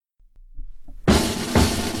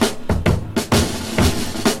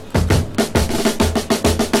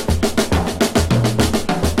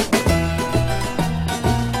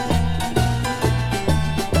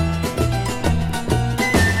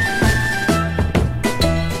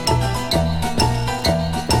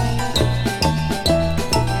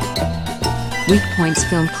Weak Points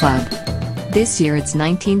Film Club. This year it's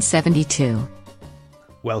 1972.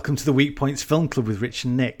 Welcome to the Weak Points Film Club with Rich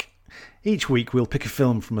and Nick. Each week we'll pick a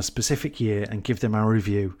film from a specific year and give them our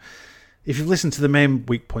review. If you've listened to the main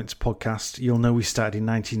Weak Points podcast, you'll know we started in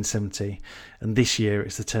 1970, and this year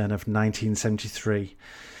it's the turn of 1973.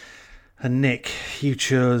 And Nick, you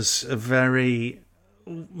chose a very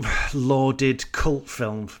lauded cult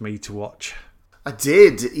film for me to watch. I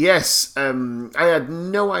did, yes. I had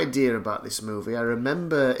no idea about this movie. I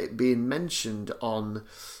remember it being mentioned on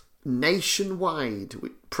Nationwide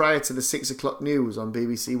prior to the 6 o'clock news on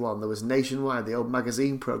BBC One. There was Nationwide, the old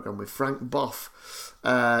magazine programme with Frank Boff,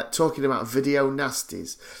 talking about video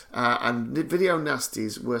nasties. And the video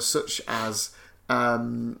nasties were such as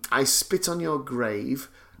I Spit on Your Grave,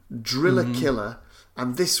 Drill a Killer,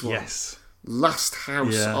 and this one. Yes. Last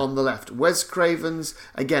House on the Left. Wes Craven's,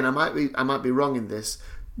 again, I might be wrong in this.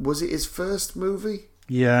 Was it his first movie?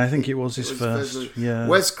 Yeah, I think it was his first. Yeah.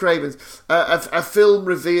 Wes Craven's, a film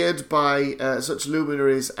revered by such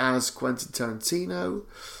luminaries as Quentin Tarantino,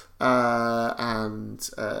 and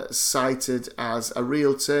cited as a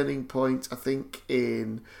real turning point, I think,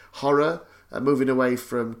 in horror, moving away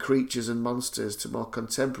from creatures and monsters to more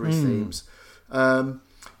contemporary themes.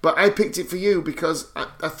 But I picked it for you because I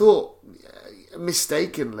thought,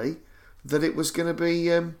 mistakenly, that it was going to be...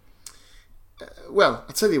 well,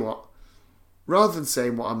 I'll tell you what. Rather than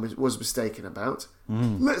saying what I was mistaken about,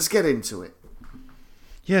 let's get into it.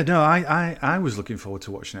 Yeah, no, I was looking forward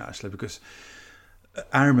to watching it, actually, because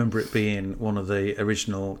I remember it being one of the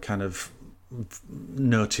original kind of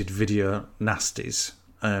noted video nasties.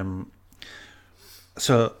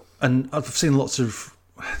 So, and I've seen lots of...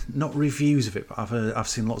 not reviews of it, but I've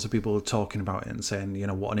seen lots of people talking about it and saying, you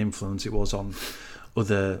know, what an influence it was on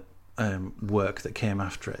other work that came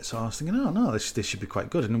after it. So I was thinking, oh no, this should be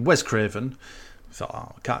quite good. And Wes Craven, I thought,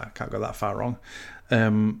 oh, I can't go that far wrong.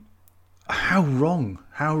 How wrong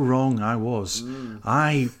I was.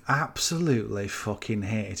 I absolutely fucking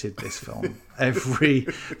hated this film.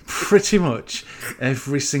 Pretty much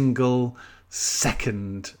every single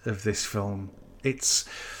second of this film. It's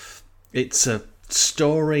a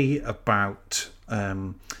story about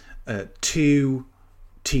two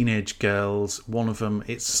teenage girls. One of them,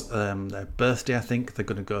 it's their birthday, I think. They're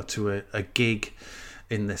going to go to a gig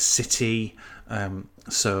in the city.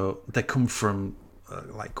 So they come from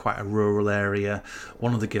like quite a rural area.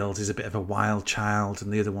 One of the girls is a bit of a wild child,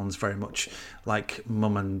 and the other one's very much like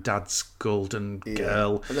mum and dad's golden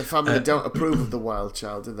girl. And the family don't approve of the wild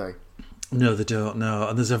child, do they? No, they don't. No,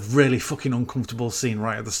 and there's a really fucking uncomfortable scene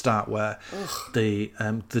right at the start where the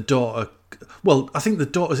daughter. Well, I think the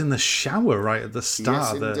daughter's in the shower right at the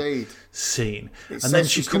start of the scene, and then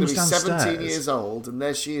she comes downstairs. 17 years old, and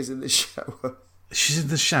there she is in the shower. She's in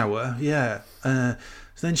the shower, yeah. So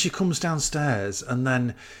then she comes downstairs, and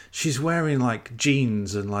then she's wearing like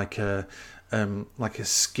jeans and like a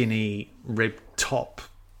skinny ribbed top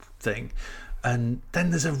thing. And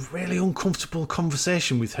then there's a really uncomfortable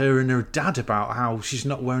conversation with her and her dad about how she's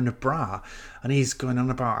not wearing a bra, and he's going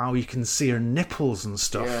on about how you can see her nipples and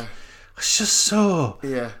stuff. Yeah. It's just so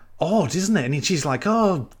odd, isn't it? And she's like,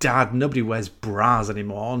 "Oh, Dad, nobody wears bras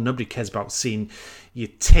anymore. Nobody cares about seeing your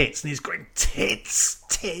tits." And he's going, "Tits?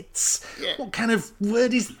 Yeah. What kind of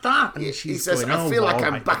word is that?" And he says, "I feel like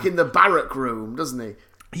I'm back in the barrack room," doesn't he?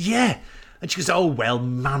 Yeah. And she goes, "Oh, well,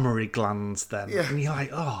 mammary glands then." Yeah. And you're like,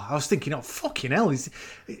 oh, I was thinking, oh, fucking hell.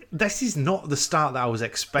 This is not the start that I was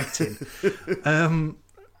expecting. And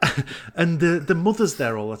the mother's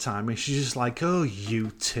there all the time, and she's just like, "Oh,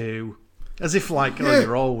 you two." As if like, oh,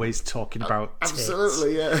 you're always talking about tits.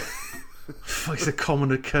 Absolutely, yeah. It's a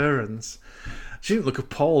common occurrence. She didn't look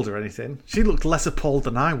appalled or anything. She looked less appalled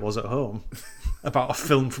than I was at home about a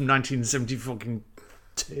film from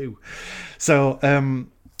 1972. So,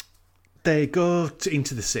 they go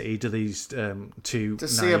into the city to these two to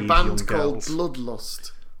see a band called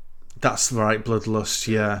Bloodlust. That's right, Bloodlust,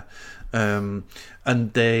 yeah.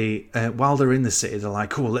 And they, while they're in the city, they're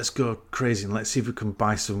like, "Oh, let's go crazy and let's see if we can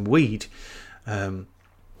buy some weed." So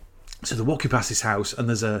they're walking past his house, and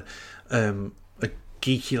there's a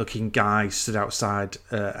geeky-looking guy stood outside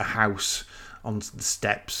a house on the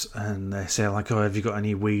steps, and they say like, "Oh, have you got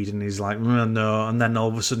any weed?" And he's like, "No." And then all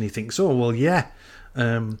of a sudden he thinks, "Oh, well, yeah.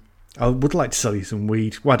 I would like to sell you some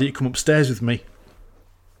weed. Why don't you come upstairs with me?"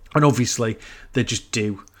 And obviously, they just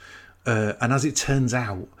do. And as it turns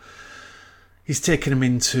out, he's taken him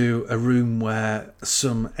into a room where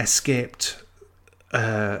some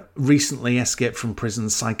recently escaped from prison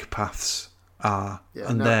psychopaths are. Yeah,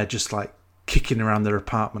 and they're just like kicking around their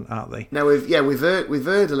apartment, aren't they? Now we've heard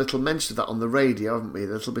a little mention of that on the radio, haven't we? A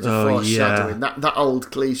little bit of foreshadowing, that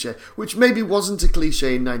old cliche, which maybe wasn't a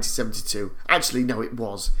cliche in 1972. Actually, no, it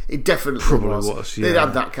was. It definitely was. Yeah. They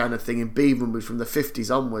had that kind of thing in Beaver movies from the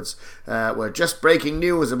 50s onwards, where just breaking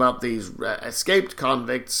news about these escaped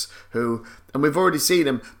convicts who, and we've already seen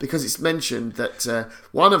them because it's mentioned that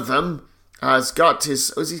one of them has got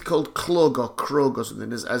his, was he called Klug or Krug or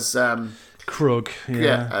something, as Krug,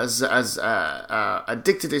 as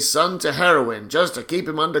addicted his son to heroin just to keep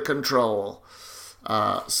him under control.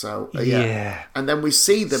 Yeah. And then we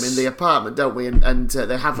see them in the apartment, don't we? And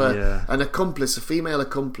they have an accomplice, a female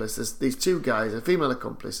accomplice. There's these two guys, a female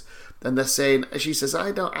accomplice, and they're saying, she says,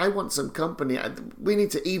 I want some company. We need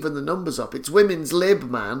to even the numbers up. It's women's lib,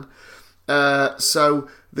 man. So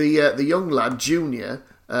the young lad, Junior,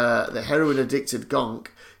 the heroin addicted gonk,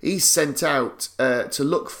 he's sent out to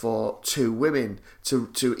look for two women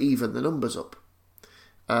to even the numbers up.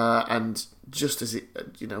 And just as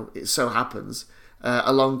it so happens,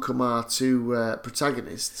 along come our two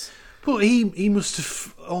protagonists. But he must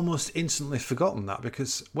have almost instantly forgotten that,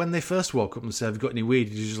 because when they first woke up and said, have you got any weed?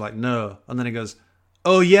 He's just like, no. And then he goes,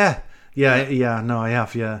 oh, yeah, no, I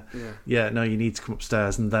have, yeah, no, you need to come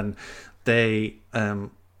upstairs. And then they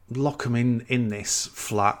lock him in this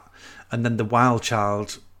flat, and then the wild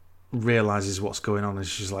child realises what's going on, and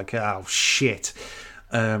she's like, oh, shit.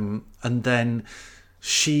 And then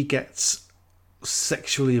she gets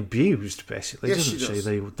sexually abused, basically, doesn't she?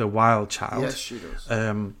 The wild child. Yes, she does.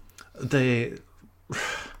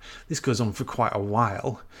 This goes on for quite a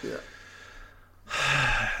while. Yeah.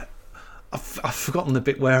 I've forgotten the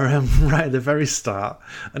bit where right at the very start,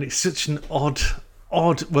 and it's such an odd.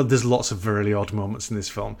 Well, there's lots of really odd moments in this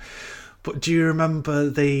film, but do you remember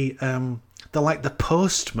they're like the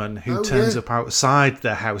postman who turns up outside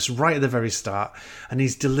their house right at the very start, and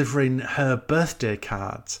he's delivering her birthday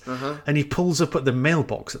cards, and he pulls up at the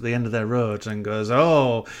mailbox at the end of their road and goes,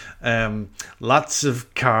 lots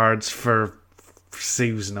of cards for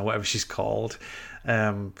Susan or whatever she's called.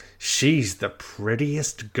 She's the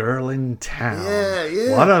prettiest girl in town.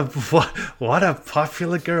 Yeah. What a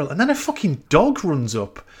popular girl. And then a fucking dog runs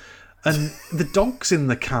up, and the dog's in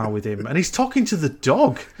the car with him, and he's talking to the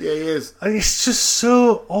dog. Yeah, he is. And it's just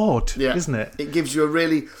so odd, isn't it? It gives you a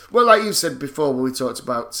really, well, like you said before when we talked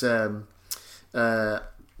about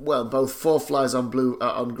both Four Flies on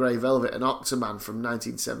Grey Velvet and Octoman from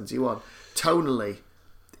 1971. Tonally,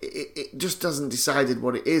 it just hasn't decided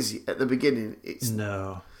what it is at the beginning. It's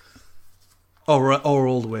no, or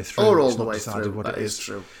all the way through. Or all it's the not way decided through. What That it is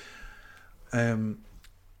true.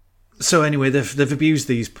 So anyway, they've abused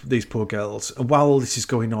these poor girls. And while all this is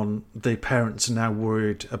going on, the parents are now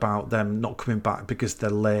worried about them not coming back because they're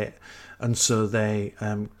late, and so they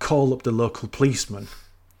call up the local policeman.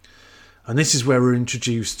 And this is where we're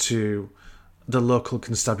introduced to the local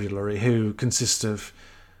constabulary, who consists of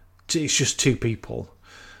it's just two people.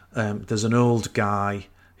 There's an old guy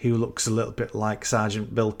who looks a little bit like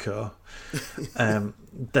Sergeant Bilko. Then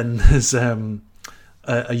there's a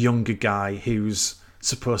younger guy who's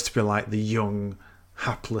supposed to be like the young,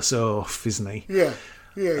 hapless oaf, isn't he? Yeah.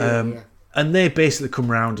 And they basically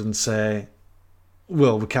come around and say,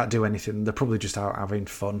 well, we can't do anything. They're probably just out having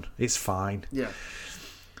fun. It's fine. Yeah.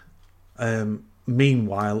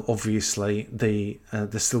 Meanwhile, obviously,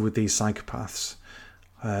 they're still with these psychopaths.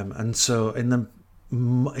 And so I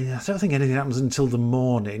don't think anything happens until the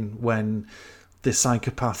morning, when the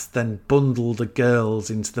psychopath then bundle the girls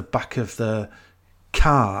into the back of the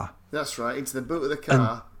car. That's right, into the boot of the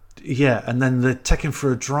car. And then they're taken for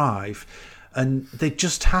a drive, and they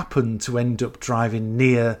just happen to end up driving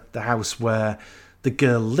near the house where the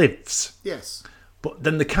girl lives. Yes. But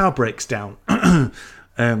then the car breaks down. And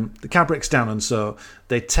so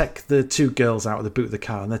they take the two girls out of the boot of the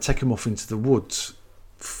car, and they take them off into the woods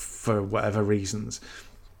for whatever reasons.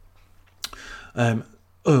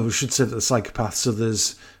 We should say that the psychopath. So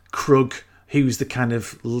there's Krug, who's the kind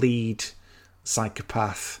of lead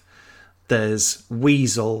psychopath. There's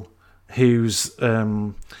Weasel, who's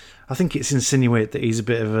I think it's insinuated that he's a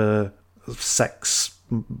bit of a sex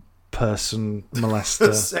person,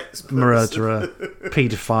 molester, murderer,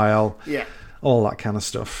 paedophile, all that kind of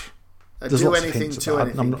stuff. There's do anything to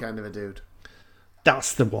anything kind of a dude.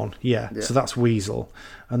 That's the one, yeah. So that's Weasel,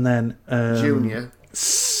 and then Junior.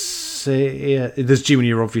 There's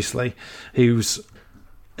Junior, obviously, who's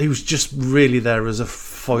just really there as a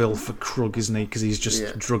foil for Krug, isn't he? Because he's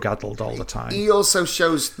just drug-addled all the time. He also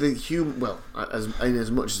shows the human... Well,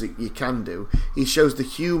 as much as you can do, he shows the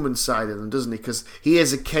human side of them, doesn't he? Because he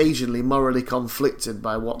is occasionally morally conflicted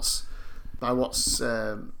by what's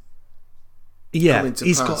Yeah, coming to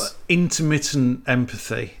he's pass. got intermittent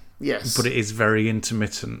empathy. Yes. But it is very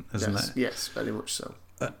intermittent, isn't it? Yes, very much so.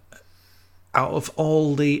 Out of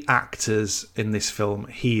all the actors in this film,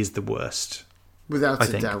 he is the worst. Without I a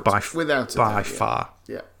think, doubt. by doubt, far.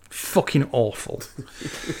 Yeah. Fucking awful.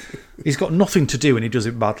 He's got nothing to do and he does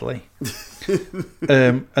it badly.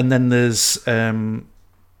 And then there's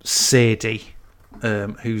Sadie,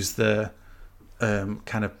 who's the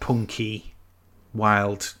kind of punky,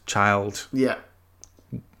 wild child,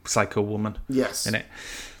 psycho woman. Yes. In it.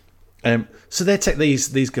 So they take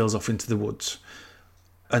these girls off into the woods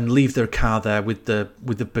and leave their car there with the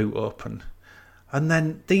boot open, and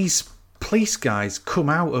then these police guys come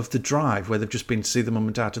out of the drive where they've just been to see the mum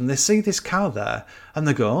and dad, and they see this car there, and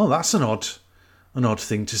they go, "Oh, that's an odd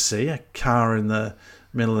thing to see, a car in the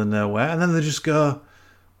middle of nowhere," and then they just go,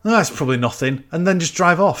 "Oh, that's probably nothing," and then just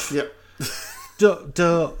drive off. Yep.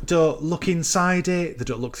 Don't look inside it. They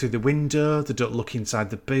don't look through the window. They don't look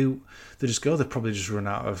inside the boot. They just go. They probably just run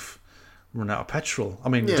out of petrol. I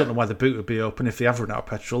mean, I don't know why the boot would be open if they have run out of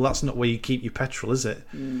petrol. That's not where you keep your petrol, is it?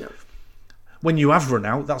 No. When you have run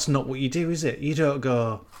out, that's not what you do, is it? You don't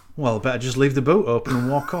go, well, better just leave the boot open and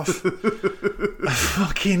walk off.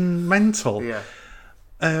 Fucking mental. Yeah.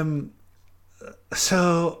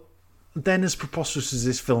 So then, as preposterous as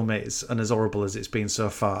this film is, and as horrible as it's been so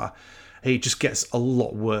far, it just gets a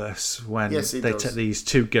lot worse when they take these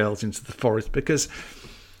two girls into the forest, because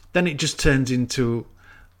then it just turns into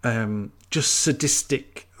just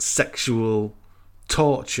sadistic sexual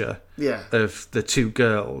torture of the two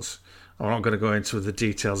girls. I'm not going to go into the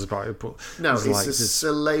details about it, but no, it's like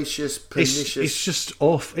salacious, pernicious. It's just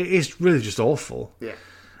awful. It is really just awful. Yeah,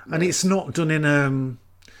 and it's not done in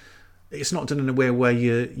a way where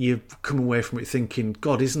you come away from it thinking,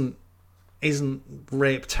 God, isn't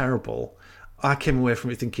rape terrible? I came away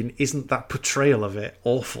from it thinking, isn't that portrayal of it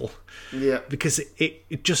awful? Yeah, because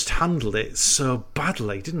it just handled it so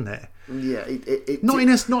badly, didn't it? Yeah, I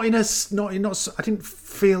didn't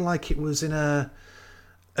feel like it was in a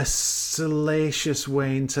salacious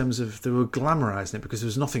way in terms of they were glamorizing it, because there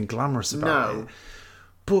was nothing glamorous about it.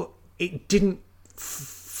 But it didn't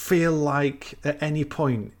feel like at any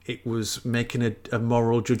point it was making a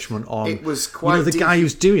moral judgment on. It was quite the guy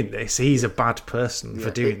who's doing this. He's a bad person for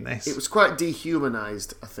doing this. It was quite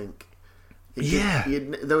dehumanized, I think.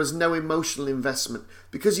 There was no emotional investment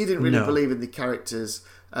because you didn't really believe in the characters.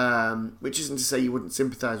 Which isn't to say you wouldn't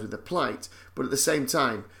sympathise with the plight, but at the same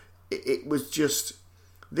time, it was just,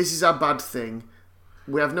 this is our bad thing.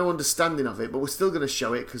 We have no understanding of it, but we're still going to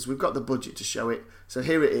show it because we've got the budget to show it. So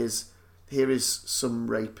here it is. Here is some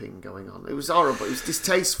raping going on. It was horrible. It was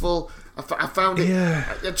distasteful. I found it.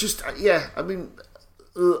 I mean,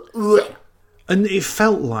 and it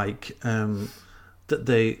felt like that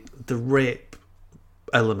the rape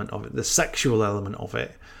element of it, the sexual element of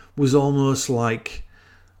it, was almost like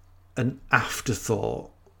an afterthought,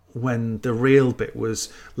 when the real bit was,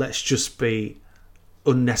 let's just be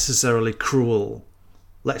unnecessarily cruel.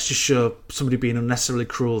 Let's just show somebody being unnecessarily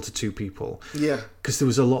cruel to two people. Yeah. Because there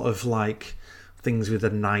was a lot of like things with a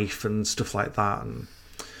knife and stuff like that and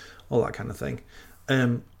all that kind of thing.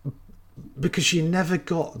 Because you never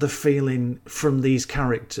got the feeling from these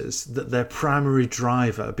characters that their primary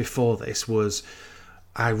driver before this was,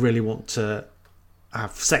 I really want to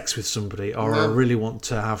have sex with somebody, or I really want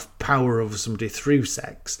to have power over somebody through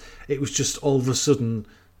sex. It was just all of a sudden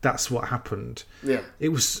that's what happened. Yeah. It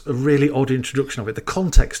was a really odd introduction of it. The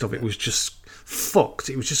context of it was just fucked.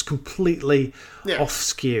 It was just completely off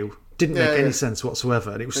skew. Didn't make any sense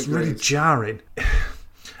whatsoever. And it was really jarring.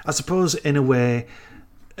 I suppose in a way,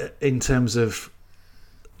 in terms of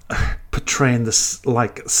portraying this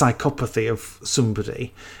like psychopathy of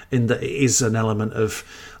somebody, in that it is an element of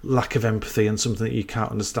lack of empathy and something that you can't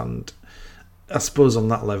understand. I suppose on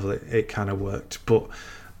that level it kind of worked, but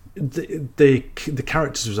the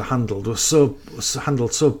characters were handled so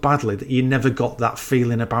badly that you never got that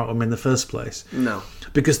feeling about them in the first place. No,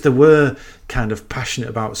 because they were kind of passionate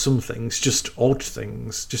about some things, just odd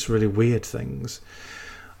things, just really weird things.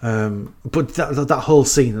 But that whole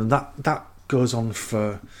scene, and that goes on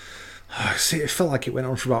for, it felt like it went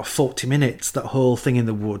on for about 40 minutes, that whole thing in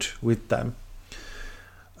the wood with them.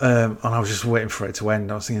 And I was just waiting for it to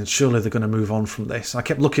end. I was thinking, surely they're going to move on from this. I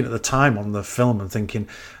kept looking at the time on the film and thinking,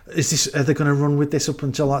 are they going to run with this up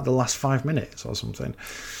until like the last 5 minutes or something?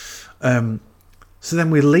 So then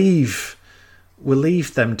we leave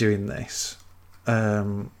them doing this,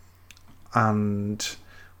 and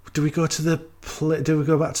do we go to do we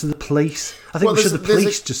go back to the police? I think we should. The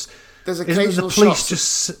police there's occasional the police shots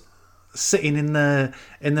just sitting in the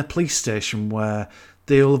police station where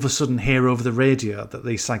they all of a sudden hear over the radio that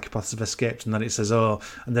these psychopaths have escaped, and then it says, "Oh,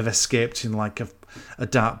 and they've escaped in like a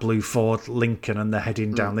dark blue Ford Lincoln, and they're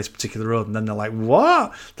heading down this particular road." And then they're like,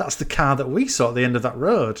 "What? That's the car that we saw at the end of that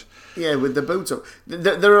road." Yeah, with the boot up.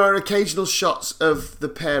 There are occasional shots of the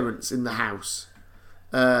parents in the house,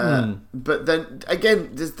 but then again,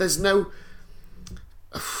 there's no.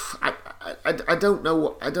 I don't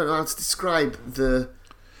know how to describe the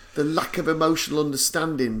lack of emotional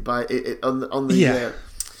understanding by it on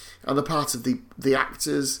the part of the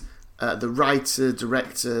actors, the writer,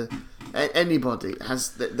 director, anybody has.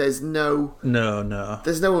 There's no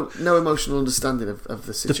emotional understanding of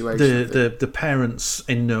the situation. The parents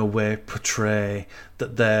in no way portray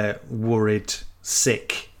that they're worried,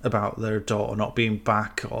 sick about their daughter not being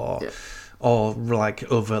back, or like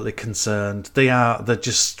overtly concerned. They're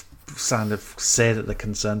just kind of say that they're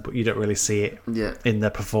concerned, but you don't really see it in their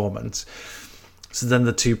performance. So then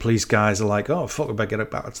the two police guys are like, "Oh fuck, we better get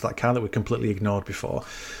back to that car that we completely ignored before,"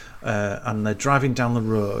 and they're driving down the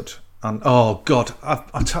road. And oh god, I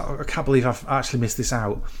can't believe I've actually missed this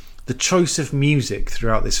out. The choice of music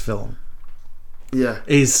throughout this film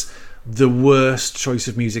is the worst choice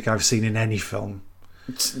of music I've seen in any film.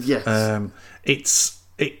 Yes.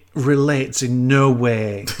 It relates in no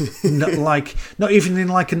way, not even in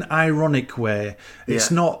like an ironic way.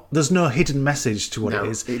 It's not. There's no hidden message to what it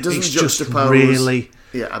is. It doesn't it's juxtapose. Just really.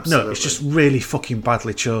 Yeah, absolutely. No, it's just really fucking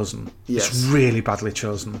badly chosen. Yes. It's really badly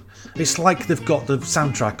chosen. It's like they've got the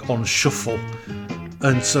soundtrack on shuffle,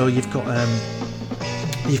 and so you've got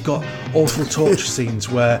awful torture scenes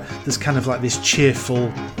where there's kind of like this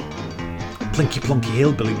cheerful, plinky plonky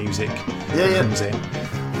hillbilly music that comes in.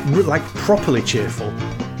 Like properly cheerful,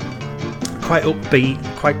 quite upbeat,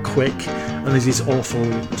 quite quick, and there's these awful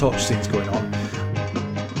torture scenes going on.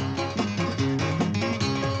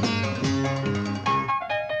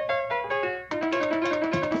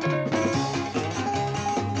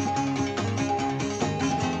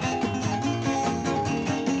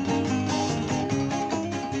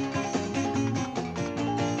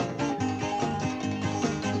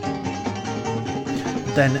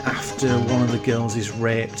 Then after one of the girls is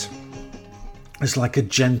raped, there's like a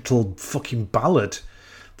gentle fucking ballad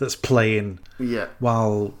that's playing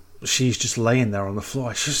while she's just laying there on the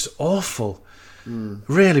floor. It's just awful.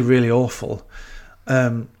 Really, really awful.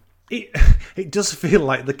 It does feel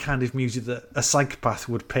like the kind of music that a psychopath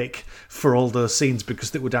would pick for all those scenes,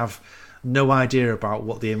 because they would have no idea about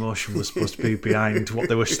what the emotion was supposed to be behind what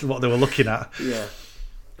they were looking at.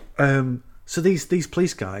 So these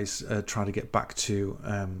police guys try to get back to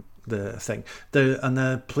the thing, and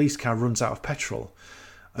the police car runs out of petrol.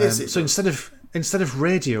 So instead of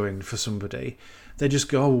radioing for somebody, they just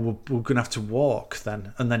go, "Oh, we're going to have to walk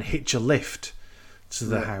then," and then hitch a lift to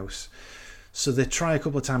the house. So they try a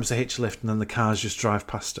couple of times to hitch a lift, and then the cars just drive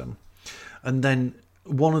past them. And then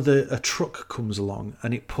a truck comes along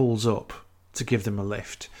and it pulls up to give them a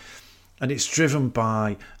lift, and it's driven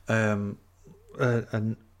by an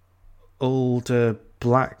older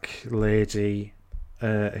black lady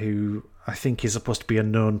who I think is supposed to be a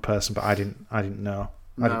known person, but I didn't know.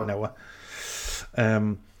 I didn't know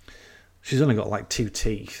her. She's only got like 2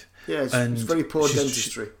 teeth. Yeah, it's very poor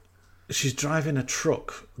dentistry. She's driving a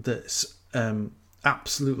truck that's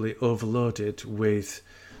absolutely overloaded with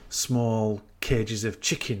small cages of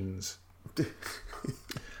chickens.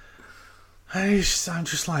 I'm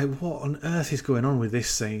just like, what on earth is going on with this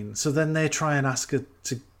scene? So then they try and ask her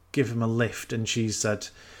to give him a lift, and she said,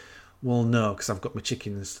 "Well, no, because I've got my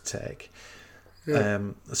chickens to take."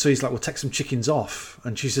 So he's like, "Well, take some chickens off."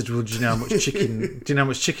 And she said, "Well, do you know how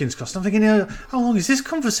much chickens cost?" I'm thinking, how long is this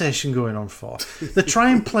conversation going on for? They try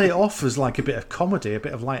and play it off as like a bit of comedy, a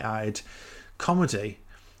bit of light-eyed comedy.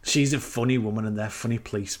 She's a funny woman and they're funny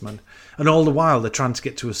policemen. And all the while they're trying to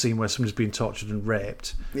get to a scene where somebody's being tortured and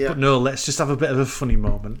raped. But no, let's just have a bit of a funny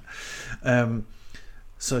moment.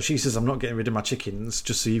 So she says, "I'm not getting rid of my chickens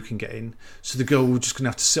just so you can get in." So they go, "We're just going to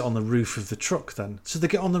have to sit on the roof of the truck then." So they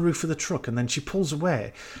get on the roof of the truck, and then she pulls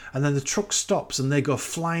away, and then the truck stops and they go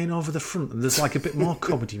flying over the front, and there's like a bit more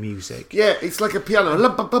comedy music. Yeah, it's like a piano.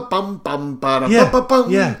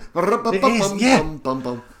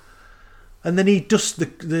 And then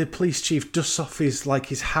the police chief dusts off his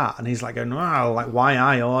hat, and he's like going, "Wow, like why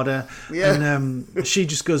I order?" And she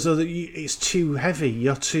just goes, "Oh, it's too heavy.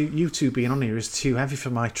 You two being on here is too heavy for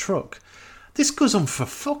my truck." This goes on for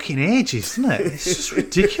fucking ages, doesn't it? It's just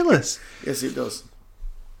ridiculous. Yes, it does.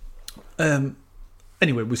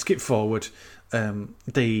 Anyway, we skip forward.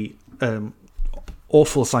 The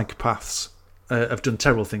awful psychopaths have done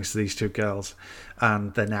terrible things to these two girls,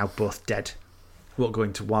 and they're now both dead. won't go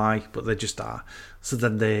into why, but they just are. So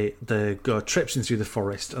then they go traipsing through the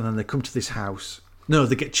forest, and then they come to this house. No,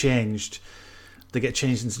 they get changed. They get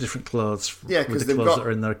changed into different clothes with the clothes that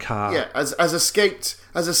are in their car. Yeah, as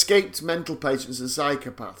escaped mental patients and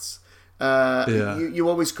psychopaths, you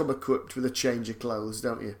always come equipped with a change of clothes,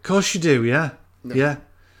 don't you? Of course you do, yeah. No. Yeah.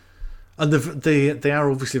 And they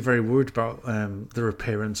are obviously very worried about their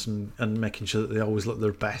appearance and making sure that they always look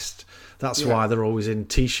their best. That's why they're always in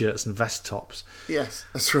T-shirts and vest tops. Yes,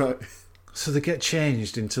 that's right. So they get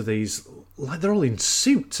changed into these, like they're all in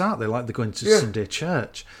suits, aren't they? Like they're going to Sunday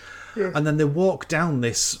church. Yeah. And then they walk down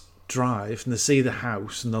this drive and they see the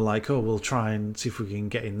house and they're like, oh, we'll try and see if we can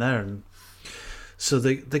get in there. And so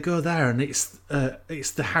they go there and it's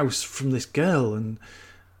the house from this girl. And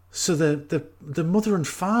so the mother and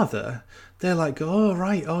father, they're like, oh,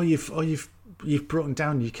 right, you've broken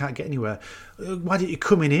down, you can't get anywhere. Why don't you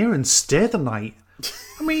come in here and stay the night?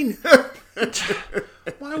 I mean,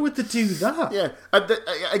 why would they do that? Yeah,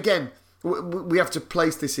 again, we have to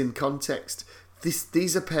place this in context.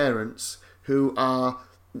 These are parents who are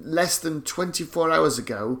less than 24 hours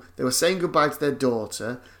ago, they were saying goodbye to their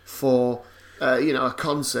daughter for a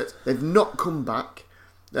concert. They've not come back.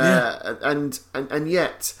 And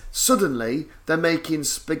yet suddenly they're making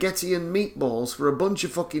spaghetti and meatballs for a bunch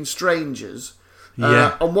of fucking strangers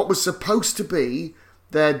on what was supposed to be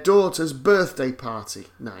their daughter's birthday party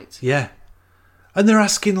night. Yeah. And they're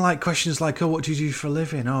asking like questions like, oh, what do you do for a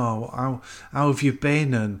living? Oh, how have you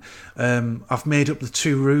been? And I've made up the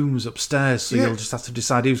 2 rooms upstairs, so you'll just have to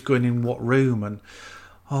decide who's going in what room and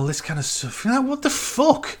all this kind of stuff. What the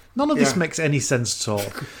fuck? None of this makes any sense at all.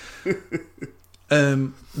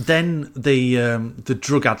 Then the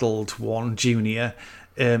drug-addled one, Junior,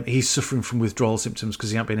 he's suffering from withdrawal symptoms because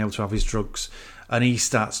he hasn't been able to have his drugs. And he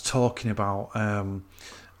starts talking about,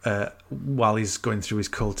 while he's going through his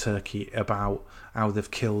cold turkey, about how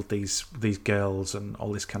they've killed these girls and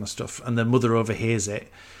all this kind of stuff. And the mother overhears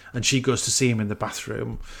it, and she goes to see him in the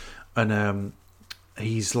bathroom, and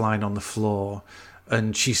he's lying on the floor,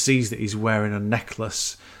 and she sees that he's wearing a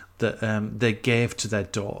necklace that they gave to their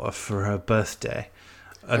daughter for her birthday.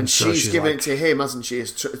 And so she's given it to him, hasn't she,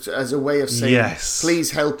 as a way of saying, yes,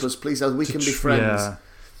 please help us, we can be friends. Yeah,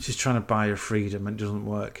 she's trying to buy her freedom and it doesn't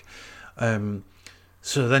work.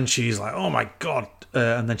 So then she's like, oh my God.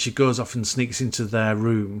 And then she goes off and sneaks into their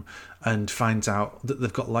room and finds out that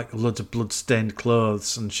they've got like loads of blood-stained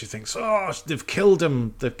clothes. And she thinks, oh, they've killed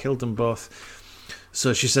them. They've killed them both.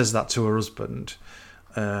 So she says that to her husband.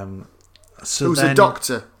 Who's a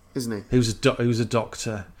doctor, isn't he? Who's a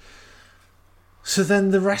doctor. So then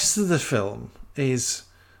the rest of the film is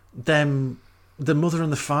them, the mother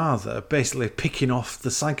and the father, basically picking off the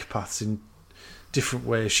psychopaths in different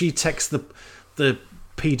ways. She texts the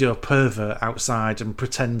pedo pervert outside and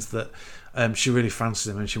pretends that she really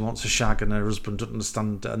fancies him and she wants a shag, and her husband doesn't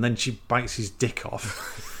understand it, and then she bites his dick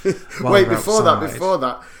off. Wait, before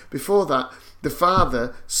that, the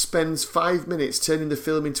father spends 5 minutes turning the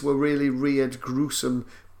film into a really weird, gruesome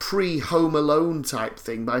pre-Home Alone type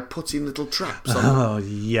thing by putting little traps on. Oh,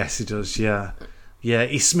 yes, he does, yeah. Yeah,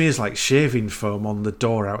 he smears like shaving foam on the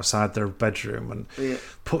door outside their bedroom and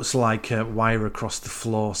puts like a wire across the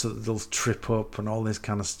floor so that they'll trip up and all this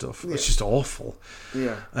kind of stuff. Yeah. It's just awful.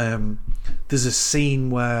 Yeah. There's a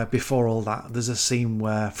scene where, before all that,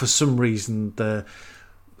 for some reason the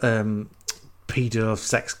pedo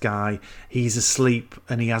sex guy, he's asleep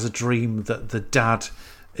and he has a dream that the dad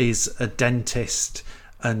is a dentist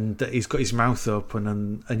and that he's got his mouth open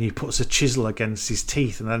and he puts a chisel against his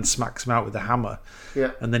teeth and then smacks him out with a hammer.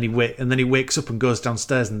 Yeah. And then he wakes up and goes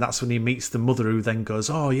downstairs, and that's when he meets the mother, who then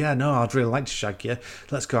goes, oh yeah, no, I'd really like to shag you.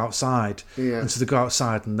 Let's go outside. Yeah. And so they go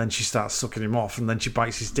outside, and then she starts sucking him off, and then she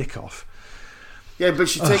bites his dick off. Yeah, but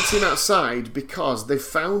she takes him outside because they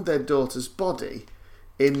found their daughter's body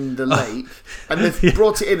in the lake, and they've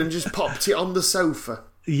brought it in and just popped it on the sofa.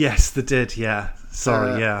 Yes, they did. Yeah.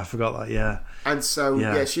 Sorry. I forgot that. Yeah. And so,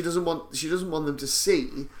 she doesn't want them to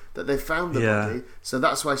see that they found the body. So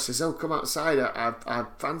that's why she says, "Oh, come outside. I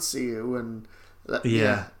fancy you, and let me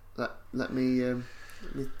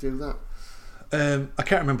do that." I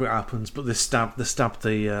can't remember what happens, but they stab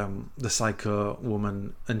the psycho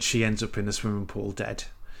woman, and she ends up in a swimming pool dead.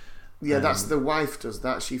 Yeah, that's the wife does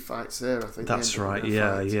that. She fights her, I think. That's right.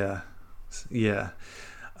 Yeah.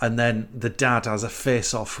 And then the dad has a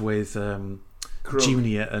face-off with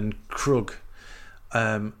Junior and Krug.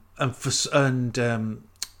 So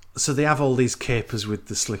they have all these capers with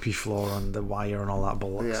the slippy floor and the wire and all that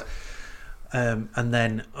bollocks. Yeah. And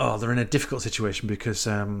then they're in a difficult situation because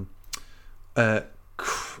does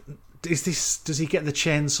he get the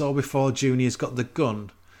chainsaw before Junior's got the gun?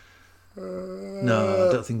 No,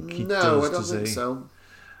 I don't think he does. No, I don't does think he? so.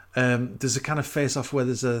 There's a kind of face-off where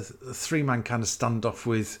there's a three-man kind of standoff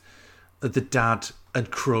with the dad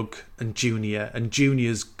and Krug and Junior, and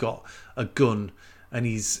Junior's got a gun, and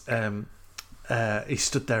he stood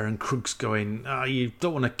there, and Krug's going, "Oh, you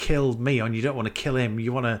don't want to kill me, and you don't want to kill him.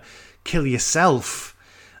 You want to kill yourself.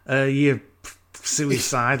 You're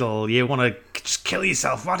suicidal. You want to just kill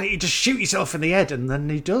yourself. Why don't you just shoot yourself in the head?" And then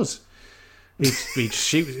he does. He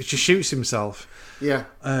just shoots himself. Yeah.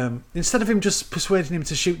 Instead of him just persuading him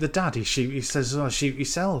to shoot the dad, he says, "Oh, shoot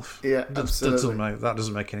yourself." Yeah, absolutely. That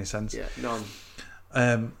doesn't make any sense. Yeah, none.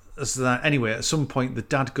 So that, anyway, at some point, the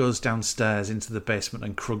dad goes downstairs into the basement,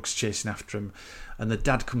 and Krug's chasing after him. And the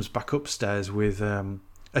dad comes back upstairs with a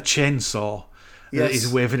chainsaw. That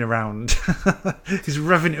he's waving around. He's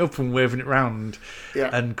revving it up and waving it around. Yeah.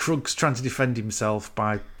 And Krug's trying to defend himself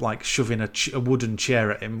by like shoving a wooden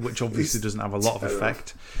chair at him, which obviously doesn't have a lot of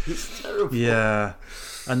effect. It's terrible. Yeah.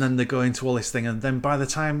 And then they go into all this thing, and then by the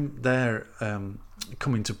time they're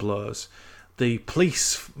coming to blows, the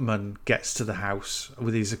policeman gets to the house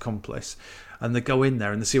with his accomplice, and they go in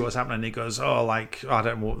there and they see what's happening. And he goes, "Oh, like, I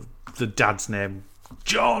don't know what the dad's name.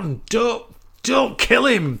 John, don't kill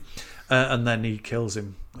him." And then he kills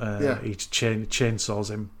him. He chainsaws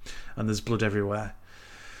him, and there's blood everywhere.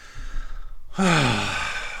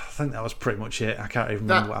 I think that was pretty much it. I can't even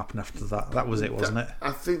remember what happened after that. That was it, wasn't it?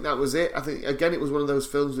 I think that was it. I think, again, it was one of those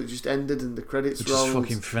films that just ended and the credits rolled. Just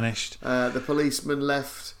fucking finished. The policeman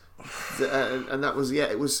left. And that was,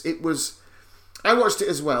 it was. I watched it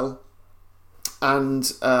as well.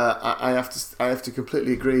 And I have to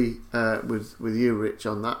completely agree with you, Rich,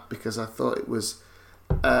 on that, because I thought it was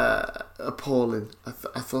appalling.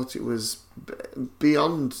 I thought it was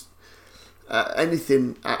beyond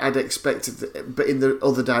anything I'd expected, but in the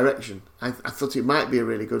other direction. I thought it might be a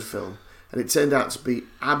really good film, and it turned out to be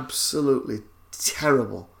absolutely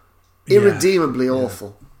terrible, irredeemably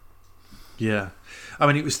awful. Yeah. I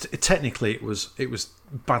mean, it was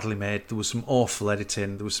badly made. There was some awful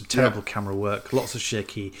editing. There was some terrible camera work. Lots of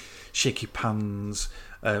shaky pans.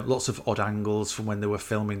 Lots of odd angles from when they were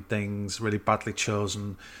filming things. Really badly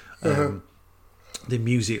chosen. The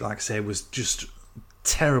music, like I say, was just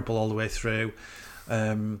terrible all the way through.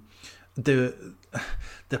 The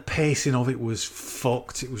pacing of it was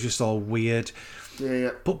fucked. It was just all weird.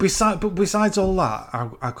 Yeah. But besides all that,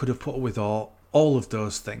 I could have put up with all of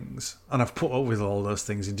those things, and I've put up with all those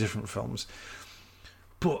things in different films.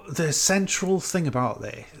 But the central thing about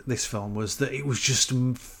this film was that it was just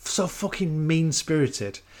so fucking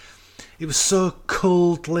mean-spirited. It was so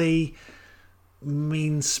coldly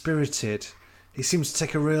mean-spirited. It seems to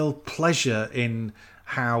take a real pleasure in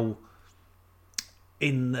how,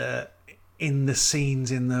 in the scenes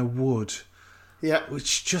in the wood,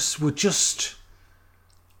 which were just.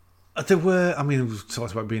 They were. I mean, we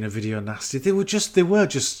talked about being a video nasty. They were just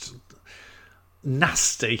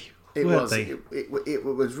nasty. It weren't was. They? It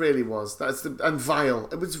was really was. And vile.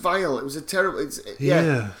 It was vile. It was a terrible.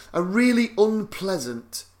 A really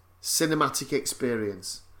unpleasant cinematic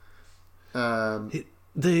experience. The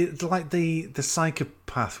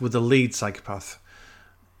psychopath with the lead psychopath.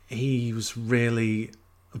 He was really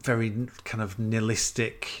very kind of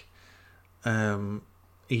nihilistic.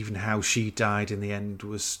 Even how she died in the end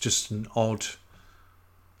was just an odd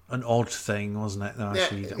thing, wasn't it?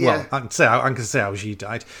 Well, I can say how she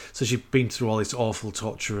died. So she'd been through all this awful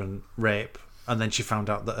torture and rape, and then she found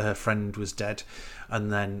out that her friend was dead, and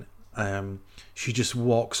then she just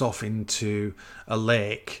walks off into a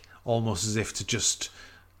lake, almost as if to just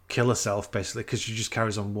kill herself, basically, because she just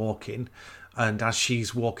carries on walking. And as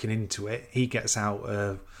she's walking into it, he gets out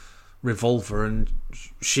a revolver and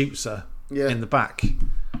shoots her in the back.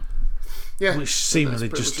 Yeah, which seemingly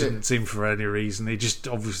just didn't seem for any reason. He just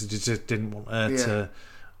obviously just didn't want her to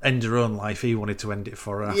end her own life. He wanted to end it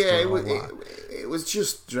for her. It was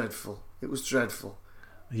just dreadful. It was dreadful.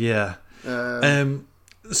 Yeah.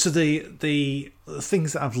 So the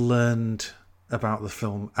things that I've learned about the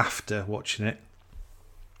film after watching it,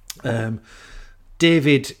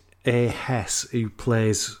 David A. Hess, who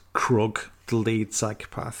plays Krug, the lead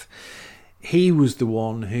psychopath, he was the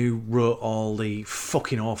one who wrote all the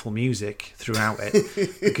fucking awful music throughout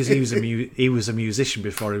it, because he was a musician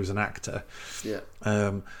before he was an actor. Yeah.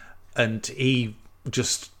 And he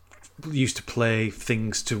just used to play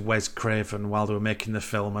things to Wes Craven while they were making the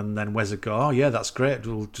film, and then Wes would go, "Oh yeah, that's great.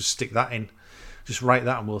 We'll just stick that in. Just write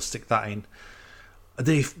that and we'll stick that in."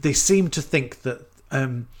 They seem to think that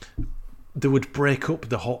they would break up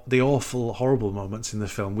the awful, horrible moments in the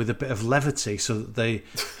film with a bit of levity, so that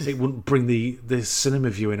it wouldn't bring the cinema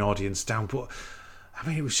viewing audience down. But I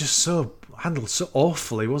mean, it was just so handled so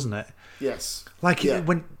awfully, wasn't it? Yes. Like Yeah. it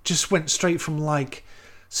went straight from like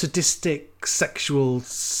sadistic sexual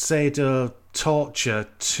sado torture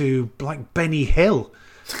to like Benny Hill,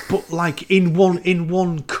 but like in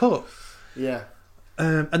one cut, Yeah.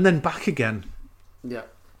 and then back again. Yeah.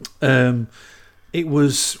 It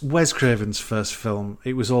was Wes Craven's first film.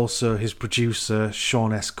 It was also his producer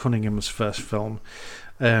Sean S. Cunningham's first film.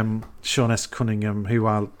 Sean S. Cunningham, who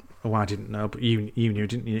I didn't know, but you knew,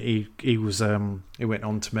 didn't you? He went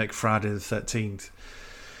on to make Friday the 13th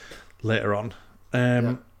later on.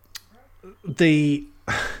 The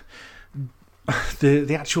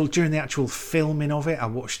actual during the actual filming of it, I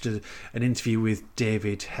watched an interview with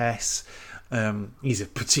David Hess. He's a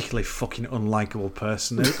particularly fucking unlikable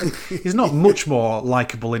person. He's not much more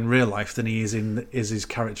likable in real life than he is his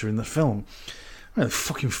character in the film. Really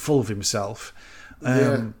fucking full of himself.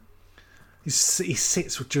 He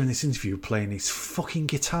sits during this interview playing his fucking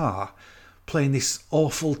guitar, playing this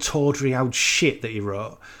awful tawdry old shit that he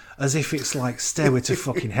wrote, as if it's like Stairway to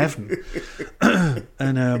fucking Heaven.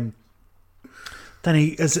 And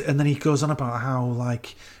then he goes on about how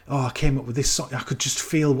like, I came up with this song. I could just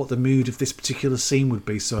feel what the mood of this particular scene would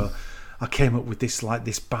be, so I came up with this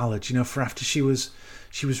ballad, for after she was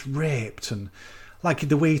raped, and like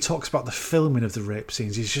the way he talks about the filming of the rape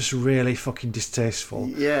scenes is just really fucking distasteful.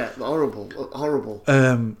 Yeah, horrible.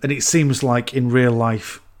 And it seems like in real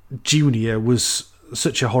life, Junior was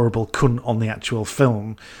such a horrible cunt on the actual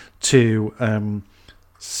film to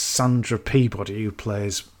Sandra Peabody, who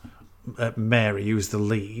plays Mary, who's the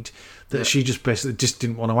lead, that she just basically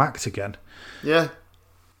didn't want to act again. Yeah.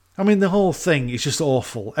 I mean, the whole thing is just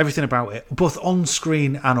awful. Everything about it, both on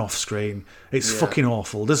screen and off screen, it's fucking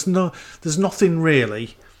awful. There's nothing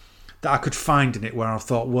really that I could find in it where I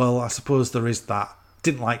thought, well, I suppose there is that.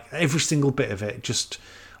 Didn't like every single bit of it. Just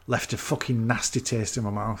left a fucking nasty taste in my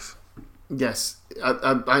mouth. Yes,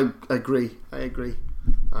 I agree. I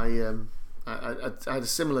had a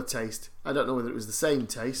similar taste. I don't know whether it was the same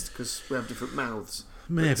taste because we have different mouths.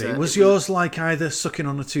 Maybe. But, was yours like either sucking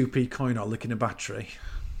on a 2p coin or licking a battery?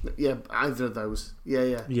 Yeah, either of those.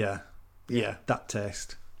 Yeah. Yeah, that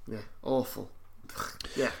taste. Yeah, awful.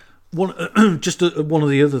 Yeah. One of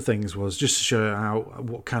the other things was just to show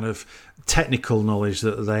what kind of technical knowledge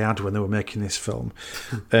that they had when they were making this film.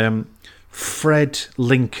 Fred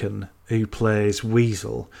Lincoln, who plays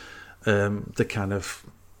Weasel, the kind of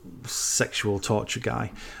sexual torture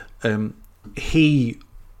guy, he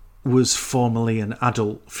was formerly an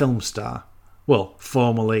adult film star. Well,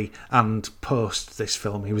 formerly and post this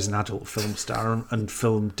film, he was an adult film star and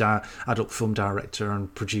adult film director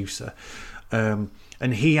and producer.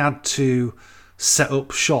 And he had to set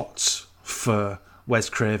up shots for Wes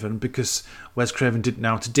Craven because Wes Craven didn't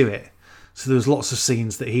know how to do it. So there was lots of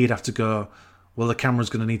scenes that he'd have to go, well, the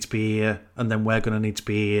camera's going to need to be here, and then we're going to need to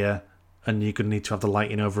be here, and you're going to need to have the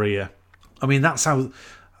lighting over here. I mean, that's how...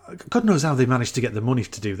 God knows how they managed to get the money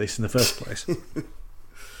to do this in the first place.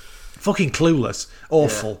 Fucking clueless.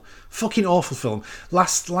 Awful. Yeah. Fucking awful film.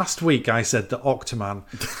 Last week I said that Octoman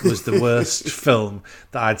was the worst film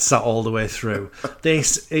that I'd sat all the way through.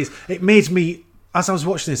 It made me, as I was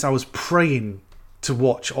watching this, I was praying to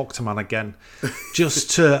watch Octoman again. Just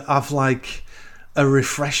to have like a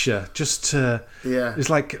refresher. Just to... Yeah. It's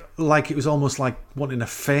like it was almost like wanting a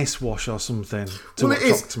face wash or something to watch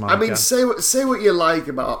Octoman I mean, again. say what you like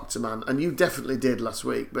about Octoman, and you definitely did last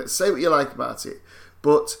week, but say what you like about it.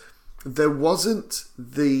 But... there wasn't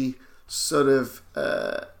the sort of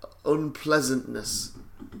unpleasantness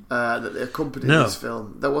that accompanied this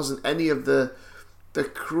film. There wasn't any of the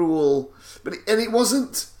cruel, it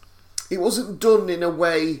wasn't done in a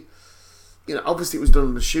way. Obviously it was done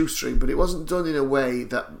on a shoestring, but it wasn't done in a way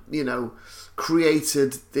that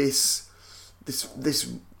created this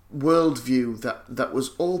worldview that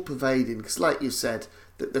was all pervading. Because, like you said,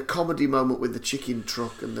 the comedy moment with the chicken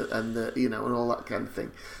truck and the and all that kind of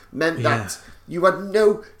thing meant that you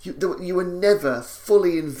were never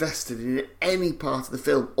fully invested in any part of the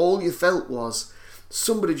film. All you felt was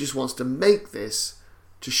somebody just wants to make this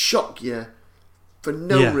to shock you for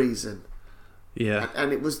no reason. Yeah,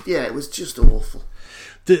 and it was just awful.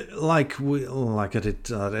 I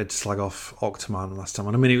did slag off Octoman last time,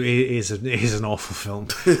 and I mean it is an awful film,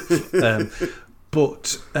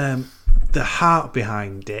 but the heart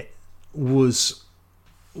behind it was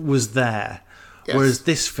there, whereas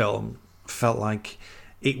this film felt like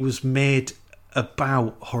it was made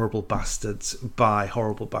about horrible bastards by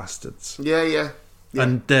horrible bastards. Yeah.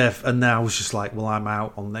 And now I was just like, well, I'm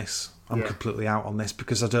out on this. I'm completely out on this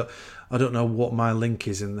because I don't know what my link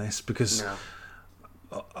is in this because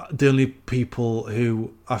the only people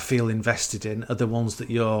who I feel invested in are the ones that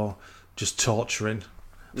you're just torturing,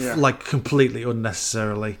 like completely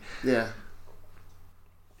unnecessarily. Yeah.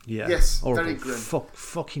 Yeah. Yes. Horrible. Very grim.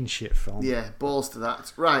 Fucking shit film. Yeah. Balls to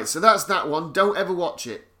that. Right. So that's that one. Don't ever watch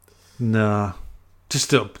it. Nah. Just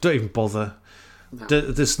don't even bother. No.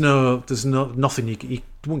 There's nothing you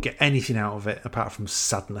won't get anything out of it apart from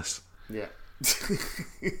sadness. Yeah.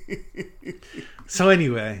 So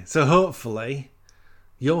anyway, hopefully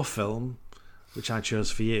your film, which I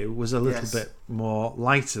chose for you, was a little bit more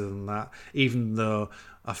lighter than that, even though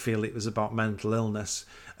I feel it was about mental illness.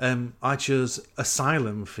 I chose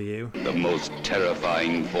Asylum for you. The most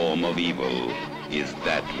terrifying form of evil is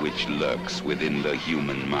that which lurks within the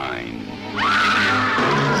human mind.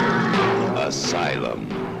 Asylum,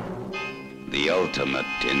 the ultimate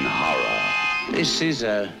in horror. This is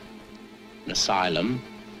an asylum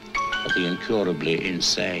for the incurably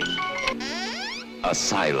insane.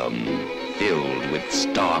 Asylum, filled with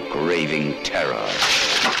stark, raving terror.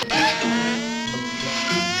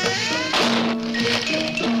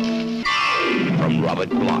 From Robert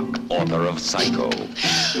Bloch, author of Psycho.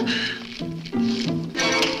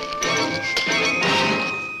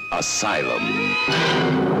 Asylum.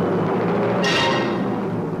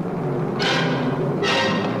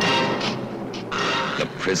 The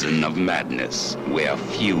prison of madness, where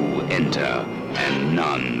few enter and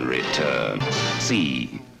none return.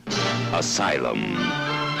 See, Asylum.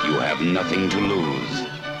 You have nothing to lose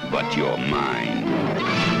but your mind.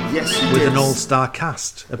 Yes, he With did. an all-star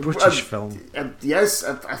cast, a British film. Yes,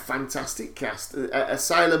 a fantastic cast.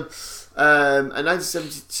 Asylum, a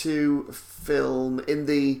 1972 film in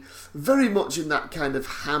the very much in that kind of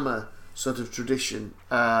Hammer sort of tradition,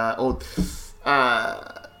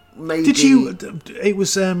 maybe. Did you? It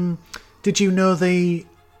was. Did you know the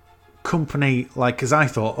company? Like, because I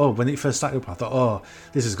thought, when it first started up, I thought,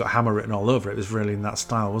 this has got Hammer written all over it. It was really in that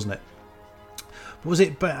style, wasn't it? Was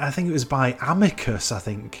it? But I think it was by Amicus. I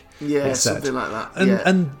think. Yeah, something like that.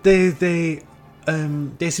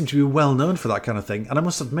 And they seem to be well known for that kind of thing. And I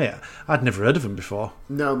must admit, I'd never heard of them before.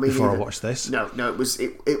 No, me before neither. I watched this. No,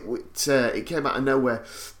 it came out of nowhere.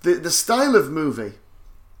 The style of movie.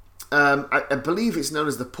 I believe it's known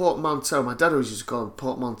as the portmanteau. My dad always used to call them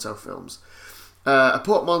portmanteau films. A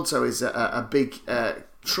portmanteau is a big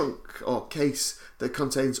trunk or case that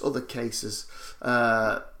contains other cases,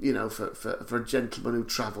 for a gentleman who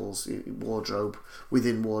travels, wardrobe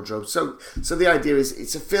within wardrobe. So the idea is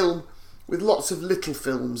it's a film with lots of little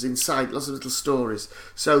films inside, lots of little stories.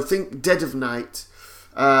 So think Dead of Night,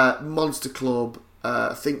 Monster Club,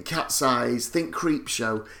 think Cat's Eyes, think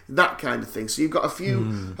Creepshow, that kind of thing. So you've got a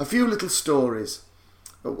few little stories.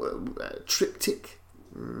 Triptych.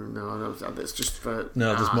 No, that's just for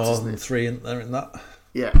No, there's art, more isn't than it? 3 in there in that.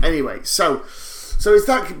 Yeah. Anyway, so it's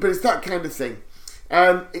that, but it's that kind of thing.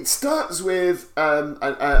 It starts with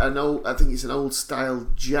an old, I think it's an old style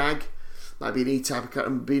Jag, might be an E-Type,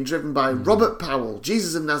 being driven by Robert Powell,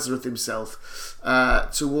 Jesus of Nazareth himself,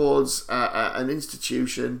 towards an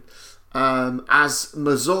institution as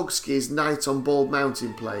Mussorgsky's Night on Bald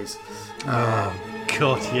Mountain plays.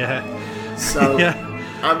 God, yeah. So. Yeah.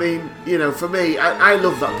 I mean, for me, I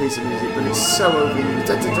love that piece of music, but it's so overused.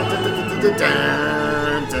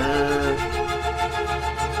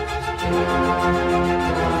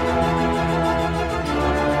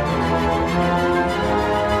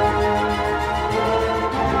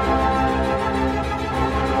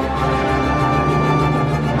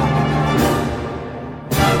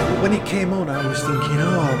 When it came on, I was thinking,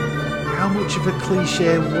 how much of a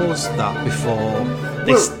cliche was that before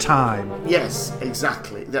this time? Yes,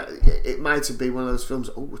 exactly. That it might have been one of those films.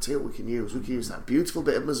 We'll tell you what we can use. We can use that beautiful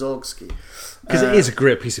bit of Mussorgsky. Because it is a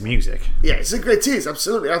great piece of music. Yeah, it's a great tease.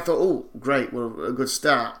 Absolutely. I thought, great, well, a good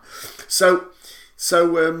start. So,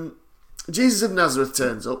 Jesus of Nazareth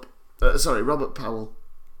turns up. Robert Powell,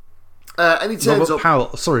 and he turns up.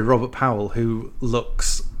 Robert Powell, who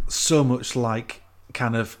looks so much like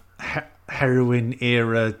kind of heroin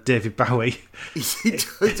era David Bowie. He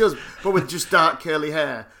does, but with just dark curly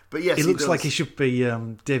hair. But yes, he looks does. like he should be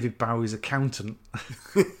David Bowie's accountant.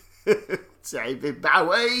 David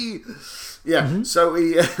Bowie. Yeah. So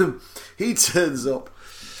he turns up,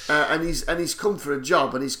 and he's come for a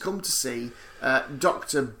job, and he's come to see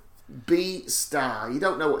Dr. B. Star. You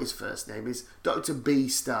don't know what his first name is, Dr. B.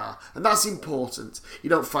 Star, and that's important. You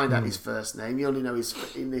don't find out his first name; you only know his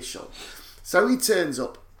initial. So he turns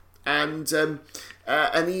up, and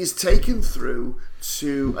he's taken through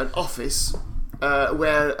to an office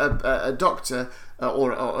where a doctor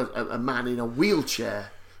or a man in a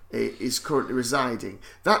wheelchair is currently residing.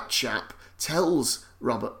 That chap tells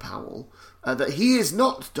Robert Powell that he is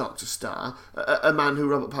not Dr. Starr, a man who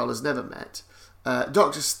Robert Powell has never met.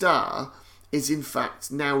 Dr. Starr is in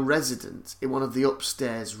fact now resident in one of the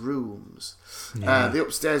upstairs rooms. The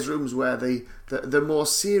upstairs rooms where the more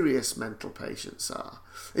serious mental patients are.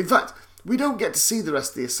 In fact, we don't get to see the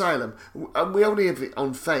rest of the asylum, and we only have it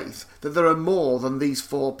on faith that there are more than these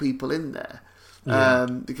 4 people in there.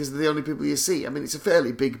 Because they're the only people you see. I mean, it's a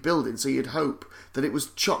fairly big building, so you'd hope that it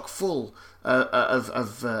was chock full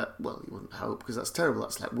of well, you wouldn't hope, because that's terrible.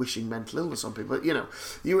 That's like wishing mental illness on people. But, you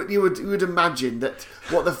would imagine that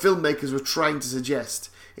what the filmmakers were trying to suggest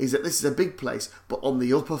is that this is a big place, but on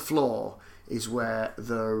the upper floor is where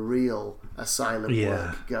the real asylum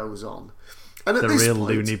work goes on. And at the this real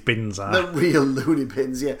point, loony bins are. The real loony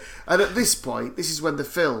bins, yeah. And at this point, this is when the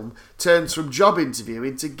film turns from job interview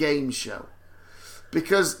into game show.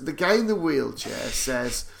 Because the guy in the wheelchair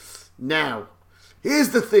says, "Now, here's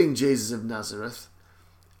the thing, Jesus of Nazareth.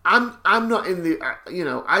 I'm not in the,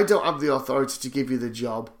 I don't have the authority to give you the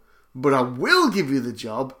job, but I will give you the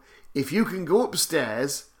job if you can go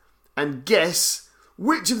upstairs and guess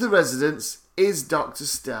which of the residents is Dr.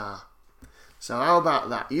 Starr. So how about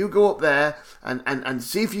that? You go up there and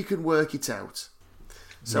see if you can work it out."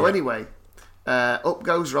 So anyway, up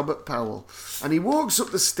goes Robert Powell, and he walks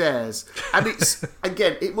up the stairs, and it's,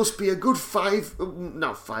 again, it must be a good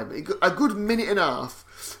a good minute and a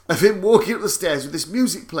half of him walking up the stairs with this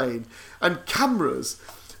music playing and cameras,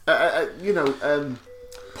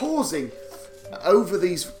 pausing over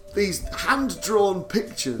these hand-drawn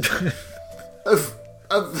pictures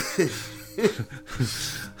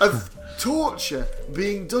of torture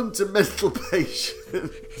being done to mental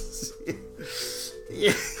patients.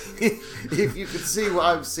 If you could see what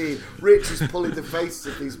I'm seeing, Rich is pulling the faces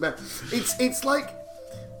of these men. It's like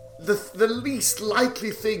the least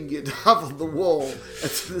likely thing you'd have on the wall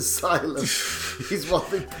at an asylum is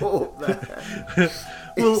what they put up there.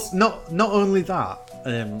 Well, not only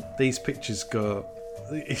that, these pictures go.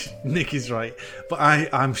 Nick is right, but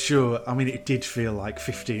I'm sure. I mean, it did feel like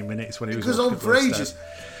 15 minutes when it was. It goes on for ages.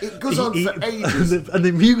 It goes on for ages. And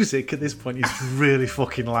the music at this point is really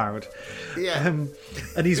fucking loud. Yeah.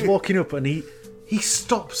 And he's walking up, and he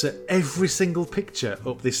stops at every single picture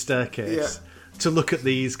up this staircase to look at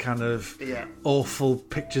these kind of awful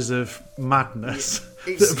pictures of madness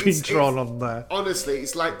that have been drawn on there. Honestly,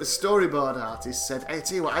 it's like the storyboard artist said, "Hey,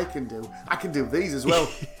 tell you what I can do. I can do these as well."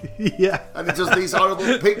 Yeah. And he does these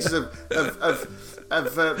horrible pictures of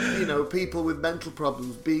people with mental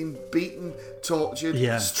problems being beaten,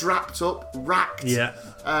 tortured, strapped up, racked,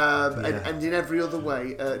 and in every other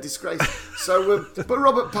way disgraced. So, but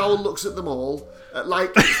Robert Powell looks at them all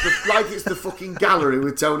like it's the fucking gallery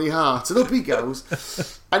with Tony Hart, and up he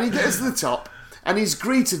goes, and he gets to the top. And he's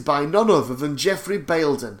greeted by none other than Jeffrey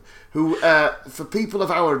Bailden, who, for people of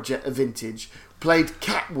our vintage, played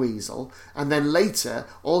Catweasel, and then later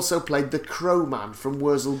also played the Crowman from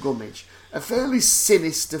Wurzel Gummidge. A fairly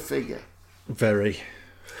sinister figure. Very.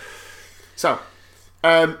 So,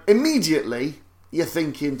 immediately, you're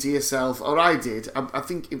thinking to yourself, or I did, I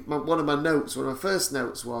think one of my first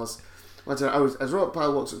notes was, as Robert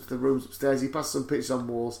Powell walks up to the rooms upstairs, he passed some pictures on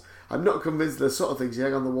walls. I'm not convinced the sort of things you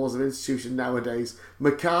hang on the walls of an institution nowadays.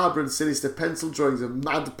 Macabre and sinister pencil drawings of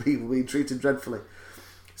mad people being treated dreadfully.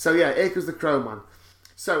 So yeah, here comes the Crowman.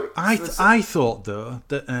 So I thought though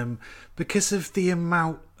that because of the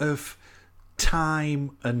amount of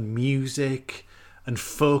time and music and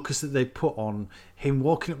focus that they put on him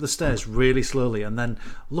walking up the stairs really slowly and then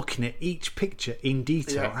looking at each picture in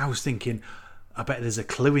detail, I was thinking, I bet there's a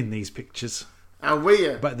clue in these pictures. How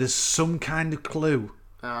weird. But there's some kind of clue.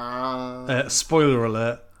 Spoiler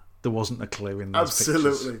alert, there wasn't a clue in these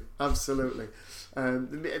pictures. Absolutely.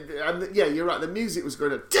 And you're right, the music was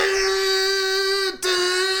going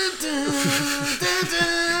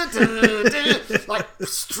like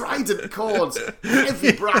strident chords,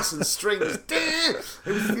 heavy brass and strings.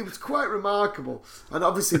 It was quite remarkable. And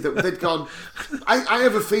obviously they'd gone, I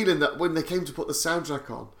have a feeling that when they came to put the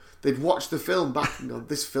soundtrack on, they'd watch the film back and go,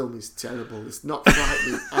 "This film is terrible. It's not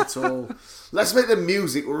frightening at all. Let's make the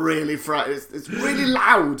music really frightening. It's really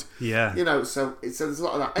loud." Yeah. So there's a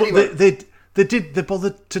lot of that. But Anyway, they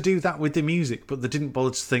bothered to do that with the music, but they didn't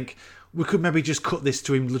bother to think we could maybe just cut this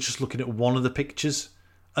to him just looking at one of the pictures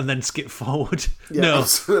and then skip forward. Yeah, no,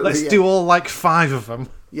 let's do all like 5 of them.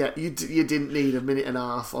 Yeah, you didn't need a minute and a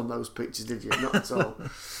half on those pictures, did you? Not at all.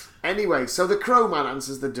 Anyway, so the Crowman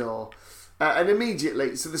answers the door. And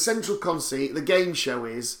immediately, so the central conceit, the game show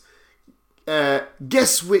is,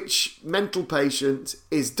 guess which mental patient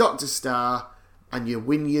is Dr. Starr, and you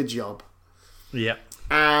win your job. Yeah.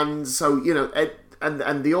 And so,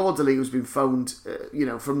 and the orderly who's been phoned,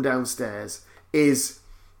 from downstairs is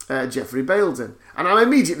Jeffrey Baildon, and I'm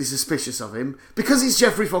immediately suspicious of him because it's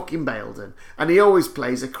Jeffrey fucking Baildon, and he always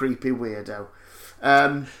plays a creepy weirdo.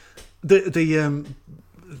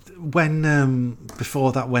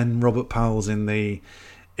 Before that, when Robert Powell's in the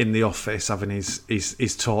office having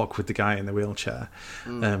his talk with the guy in the wheelchair,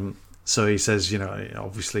 so he says,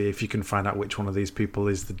 obviously, if you can find out which one of these people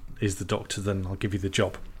is the doctor, then I'll give you the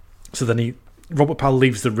job. So then Robert Powell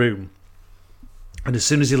leaves the room, and as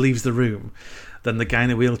soon as he leaves the room, then the guy in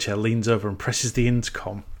the wheelchair leans over and presses the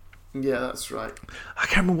intercom. Yeah, that's right. I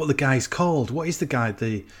can't remember what the guy's called. What is the guy,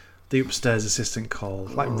 the upstairs assistant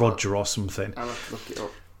called? Like Roger or something. I'll have to look it up.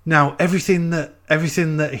 Now, everything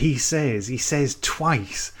that he says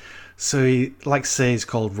twice. So he, say he's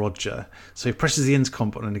called Roger. So he presses the intercom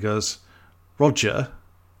button and he goes, Roger,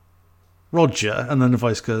 and then the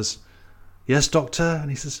voice goes, yes, doctor? And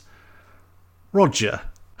he says, Roger,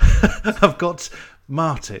 I've got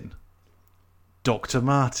Martin, Dr.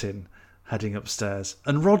 Martin, heading upstairs.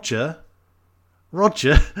 And Roger,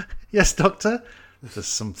 yes, doctor? There's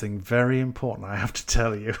something very important I have to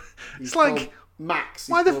tell you. It's like... Max.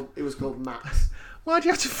 It was called Max. Why do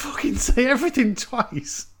you have to fucking say everything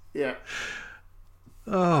twice? Yeah.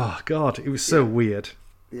 Oh, God. It was so weird.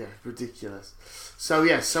 Yeah, ridiculous. So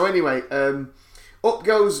anyway, up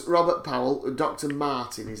goes Robert Powell, Dr.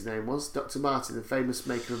 Martin his name was. Dr. Martin, the famous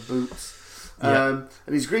maker of boots. And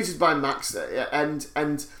he's greeted by Max,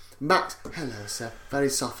 and Max, hello, sir. Very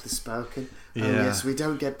softly spoken. Yeah. Oh, yes, we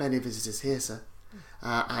don't get many visitors here, sir.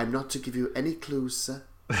 I'm not to give you any clues, sir.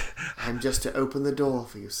 I'm just to open the door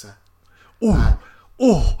for you, sir.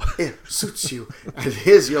 It suits you. And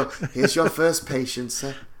here's your first patient,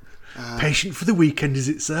 sir. Patient for the weekend, is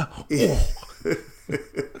it, sir? Yeah.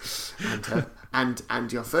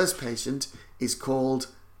 and your first patient is called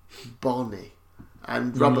Bonnie.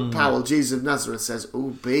 And Robert Powell, Jesus of Nazareth, says,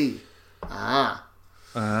 "Oh, B.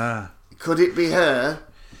 Could it be her?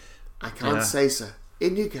 I can't say, sir.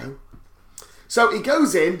 In you go." So he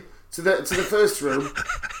goes in to the first room,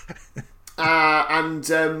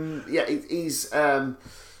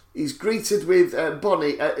 he's greeted with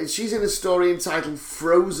Bonnie. She's in a story entitled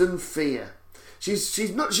 "Frozen Fear." She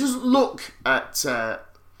doesn't look at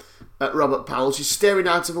Robert Powell. She's staring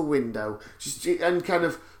out of a window, and kind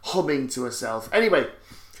of humming to herself. Anyway,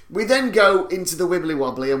 we then go into the wibbly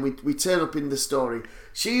wobbly, and we turn up in the story.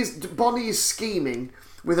 Bonnie is scheming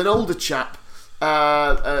with an older chap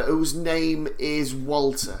whose name is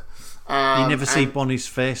Walter. You never see Bonnie's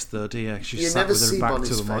face, though, do you? She's sat with her back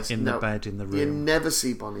to him in the bed in the room. You never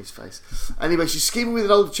see Bonnie's face. Anyway, she's scheming with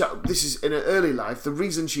an older chap. This is in her early life. The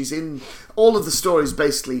reason she's in... All of the stories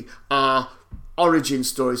basically are origin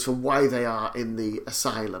stories for why they are in the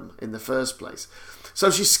asylum in the first place.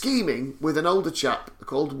 So she's scheming with an older chap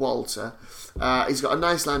called Walter. He's got a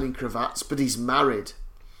nice line in cravats, but he's married.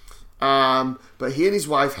 But he and his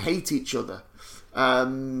wife hate each other.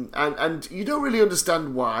 And you don't really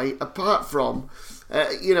understand why, apart from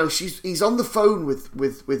he's on the phone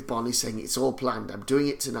with Bonnie saying it's all planned. I'm doing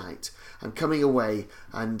it tonight. I'm coming away,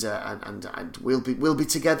 and we'll be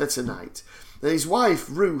together tonight. Then his wife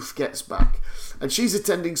Ruth gets back, and she's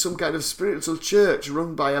attending some kind of spiritual church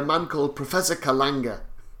run by a man called Professor Kalanga.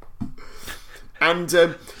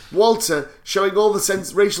 And Walter, showing all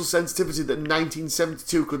the racial sensitivity that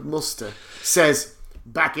 1972 could muster, says,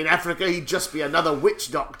 "Back in Africa, he'd just be another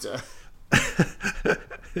witch doctor."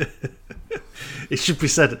 It should be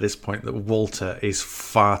said at this point that Walter is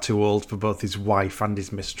far too old for both his wife and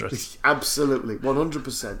his mistress. Absolutely,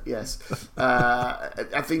 100%. Yes,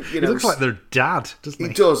 I think He looks like their dad, doesn't he?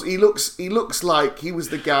 He does. He looks like he was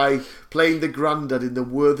the guy playing the granddad in the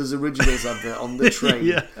Werther's Originals advert on the train.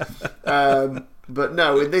 Yeah. But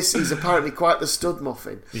no, in this he's apparently quite the stud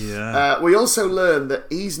muffin. Yeah. We also learn that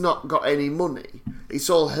he's not got any money. It's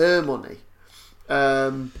all her money.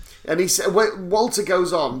 And Walter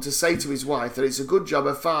goes on to say to his wife that it's a good job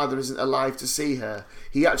her father isn't alive to see her.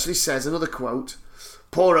 He actually says, another quote,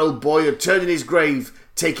 "Poor old boy had turned in his grave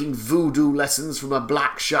taking voodoo lessons from a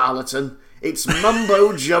black charlatan. It's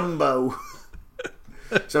mumbo jumbo."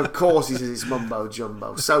 So of course he says it's mumbo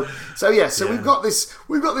jumbo. So we've got this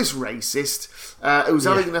racist who's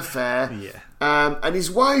having an affair. Yeah. And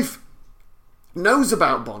his wife knows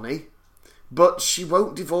about Bonnie, but she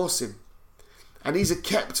won't divorce him. And he's a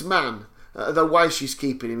kept man. Though why she's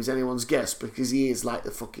keeping him is anyone's guess, because he is like the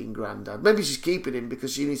fucking granddad. Maybe she's keeping him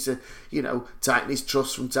because she needs to, tighten his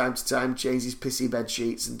truss from time to time, change his pissy bed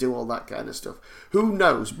sheets and do all that kind of stuff. Who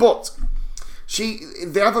knows? But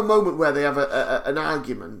they have a moment where they have an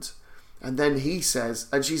argument, And then he says,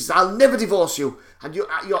 and she says, I'll never divorce you. And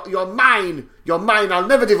you're mine. You're mine. I'll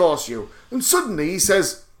never divorce you. And suddenly he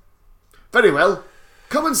says, very well,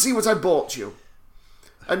 come and see what I bought you.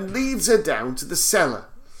 And leads her down to the cellar.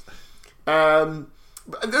 And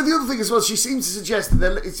the other thing as well, she seems to suggest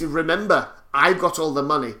that, remember, I've got all the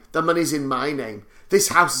money. The money's in my name. This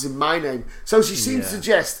house is in my name. So she seems to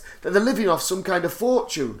suggest that they're living off some kind of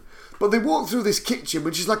fortune. But they walk through this kitchen,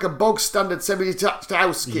 which is like a bog standard semi-detached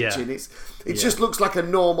house kitchen. Yeah. It just looks like a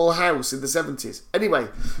normal house in the 70s. Anyway,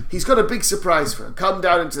 he's got a big surprise for her. Come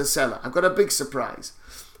down into the cellar. I've got a big surprise.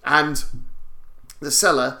 And the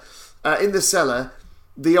cellar, in the cellar,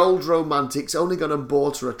 the old romantic's only gone and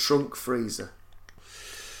bought her a trunk freezer.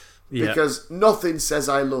 Yeah. Because nothing says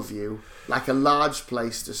I love you like a large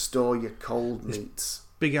place to store your cold meats.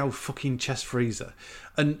 Big old fucking chest freezer.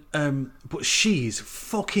 And but she's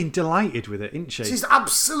fucking delighted with it, isn't she? She's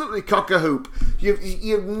absolutely cock-a-hoop.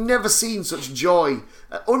 You've never seen such joy.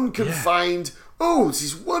 Unconfined. Yeah. Oh, this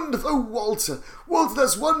is wonderful. Oh, Walter,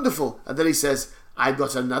 that's wonderful. And then he says, I've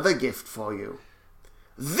got another gift for you.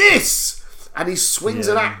 This! And he swings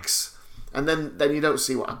an axe. And then you don't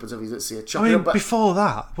see what happens if you don't see a chop. Before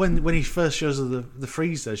that, when he first shows her the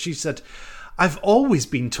freezer, she said, I've always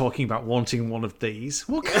been talking about wanting one of these.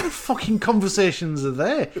 What kind of fucking conversations are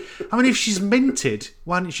there? I mean, if she's minted,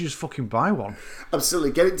 why don't you just fucking buy one?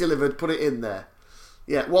 Absolutely. Get it delivered, put it in there.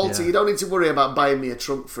 Yeah, Walter, you don't need to worry about buying me a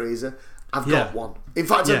trunk freezer. I've got one. In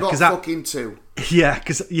fact, I've got fucking two. Yeah,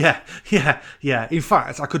 because In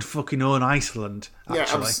fact, I could fucking own Iceland,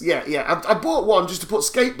 actually. I bought one just to put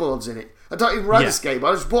skateboards in it. I don't even ride a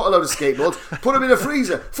skateboard. I just bought a load of skateboards, put them in a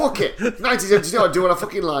freezer. Fuck it. 1972, I do what I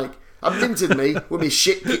fucking like. I minted me with my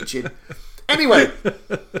shit kitchen. Anyway,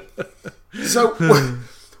 so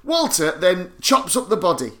Walter then chops up the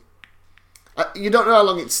body. You don't know how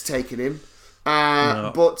long it's taken him,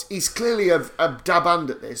 but he's clearly a dab hand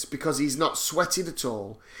at this because he's not sweated at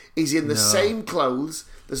all. He's in the same clothes.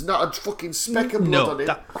 There's not a fucking speck of blood on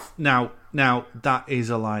him. Now that is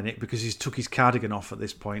a lie, Nick, because he's took his cardigan off at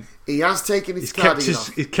this point. He has taken his cardigan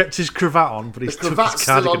off. He's kept his cravat on, but he's took his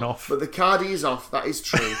cardigan off. But the cardi is off. That is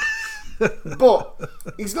true. But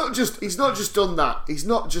he's not just done that. He's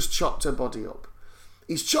not just chopped her body up.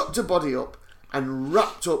 He's chopped her body up and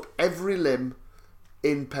wrapped up every limb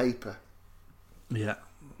in paper. Yeah.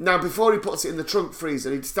 Now, before he puts it in the trunk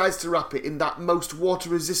freezer, he decides to wrap it in that most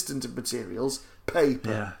water-resistant of materials,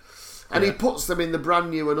 paper. Yeah. And he puts them in the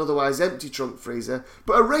brand new and otherwise empty trunk freezer,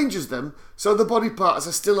 but arranges them so the body parts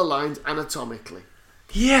are still aligned anatomically.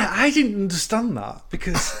 Yeah, I didn't understand that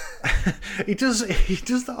because he does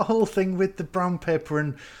that whole thing with the brown paper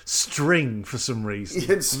and string for some reason.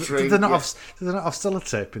 Yeah, string. Did they not have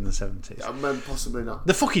sellotape in the 70s? Yeah, possibly not.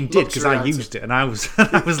 They fucking did because I used it and I was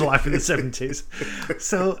alive in the 70s.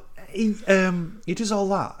 So he does all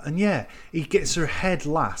that and he gets her head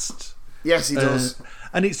last. Yes, he does.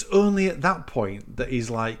 And it's only at that point that he's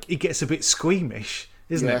like he gets a bit squeamish,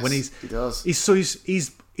 isn't it? When he does.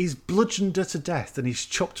 He's bludgeoned her to death and he's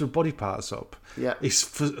chopped her body parts up. Yeah.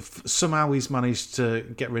 Somehow he's managed to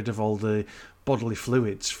get rid of all the bodily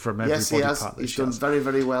fluids from every body part. He's done very,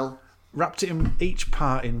 very well. Wrapped it in each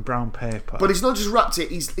part in brown paper. But he's not just wrapped it.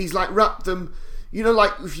 He's like wrapped them. You know,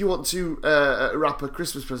 like if you want to wrap a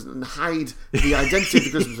Christmas present and hide the identity of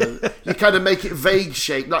the Christmas present, you kind of make it vague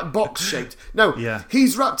shaped, like box shaped. No,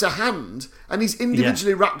 he's wrapped a hand and he's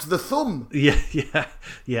individually wrapped the thumb. Yeah.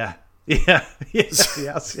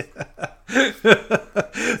 Yes.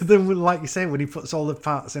 Then, like you say, when he puts all the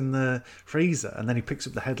parts in the freezer and then he picks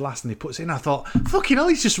up the head last and he puts it in, I thought, fucking hell,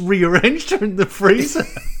 he's just rearranged her in the freezer.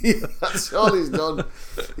 That's all he's done.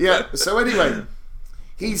 Yeah. So anyway,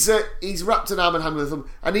 he's wrapped an arm and hand with a thumb,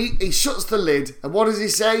 and he shuts the lid. And what does he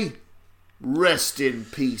say? Rest in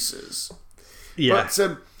pieces. Yeah.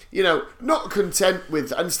 But not content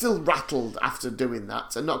with, and still rattled after doing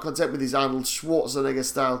that, and not content with his Arnold Schwarzenegger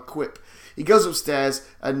style quip, he goes upstairs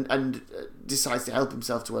and decides to help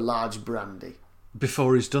himself to a large brandy.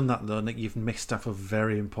 Before he's done that, though, Nick, you've missed off a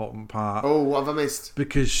very important part. Oh, what have I missed?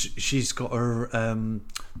 Because she's got her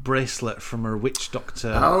bracelet from her witch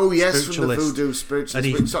doctor. Oh, yes, from the voodoo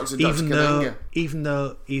spiritualist witch doctor, Dr. Kananga. Even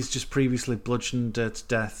though he's just previously bludgeoned her to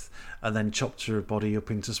death and then chopped her body up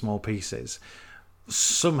into small pieces,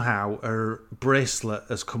 somehow her bracelet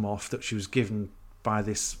has come off that she was given by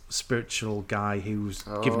this spiritual guy who's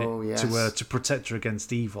given it to her to protect her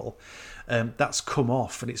against evil. That's come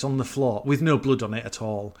off and it's on the floor with no blood on it at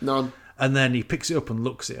all. None. And then he picks it up and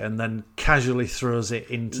looks at it and then casually throws it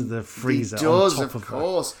into the freezer. He does, on top of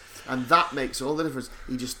course. Her. And that makes all the difference.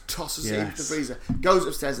 He just tosses it into the freezer, goes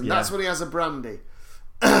upstairs, and that's when he has a brandy.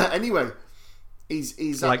 Anyway,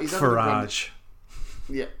 He's like he's having a grand- Farage.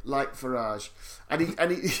 Yeah, like Farage, and he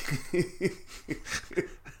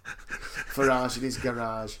Farage in his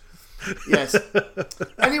garage. Yes.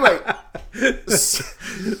 Anyway,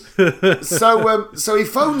 so he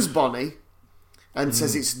phones Bonnie and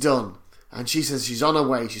says it's done, and she says she's on her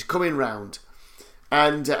way. She's coming round,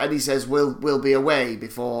 and he says we'll be away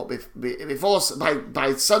before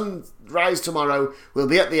by sunrise tomorrow. We'll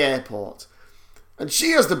be at the airport, and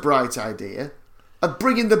she has the bright idea of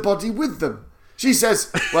bringing the body with them. She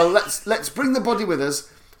says, well, let's bring the body with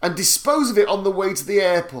us and dispose of it on the way to the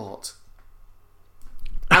airport.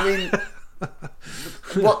 I mean,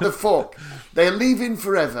 what the fuck? They're leaving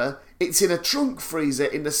forever. It's in a trunk freezer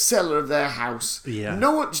in the cellar of their house. Yeah.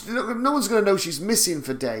 No one's going to know she's missing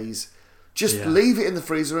for days. Just leave it in the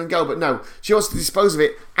freezer and go. But no, she wants to dispose of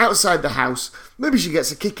it outside the house. Maybe she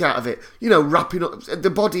gets a kick out of it. Wrapping up. The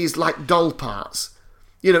body is like doll parts.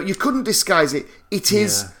 You couldn't disguise it. It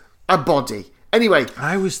is a body. Anyway.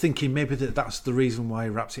 I was thinking maybe that's the reason why he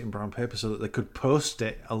wrapped it in brown paper, so that they could post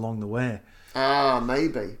it along the way. Ah,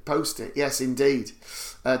 maybe. Post it. Yes, indeed.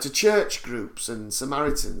 To church groups and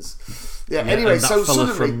Samaritans. Yeah, anyway, and that so fella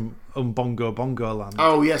suddenly... from Bongo Land.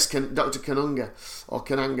 Oh, yes, Dr. Kananga. Or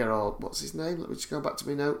Kananga, or what's his name? Let me just go back to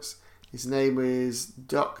my notes. His name is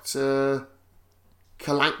Dr.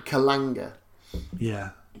 Kalanga.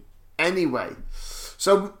 Yeah. Anyway,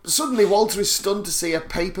 so suddenly Walter is stunned to see a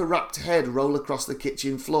paper-wrapped head roll across the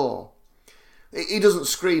kitchen floor. He doesn't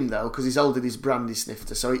scream, though, because he's holding his brandy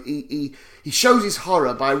snifter. So he shows his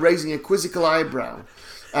horror by raising a quizzical eyebrow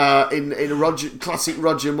in a classic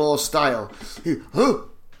Roger Moore style. He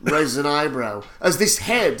raises an eyebrow as this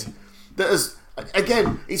head that has...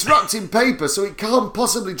 Again, it's wrapped in paper, so it can't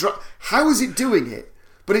possibly drop... How is it doing it?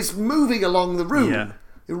 But it's moving along the room. Yeah.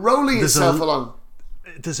 Rolling itself along.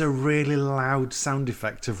 There's a really loud sound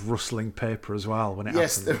effect of rustling paper as well when it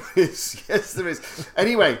happens. There is. Yes, there is.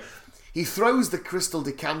 Anyway... He throws the crystal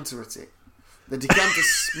decanter at it. The decanter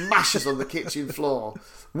smashes on the kitchen floor,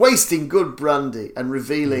 wasting good brandy and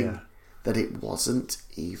revealing that it wasn't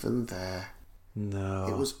even there. No.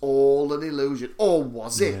 It was all an illusion. Or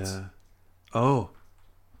was it? Yeah. Oh.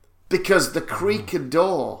 Because the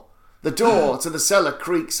the door to the cellar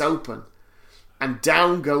creaks open, and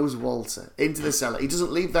down goes Walter into the cellar. He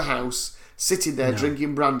doesn't leave the house, sitting there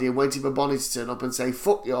drinking brandy and waiting for Bonnie to turn up and say,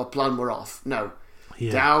 fuck your plan, we're off. No.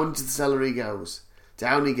 Yeah. Down to the cellar he goes.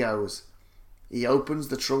 Down he goes. He opens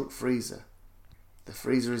the trunk freezer. The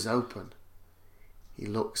freezer is open. He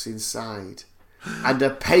looks inside. And a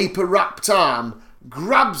paper-wrapped arm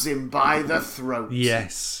grabs him by the throat.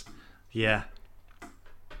 Yes. Yeah.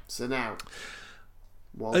 So now,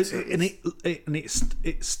 Walter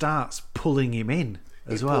it starts pulling him in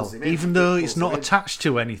as well. pulls him in. Even though It it's pulls not him in. attached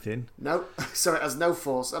to anything. No, so it has no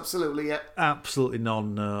force. Absolutely, yeah. Absolutely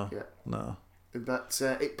none, no. Yeah. No. But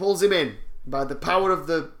it pulls him in by the power of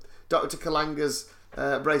the Dr. Kalanga's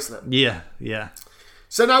bracelet. Yeah, yeah.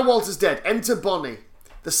 So now Walter's dead. Enter Bonnie.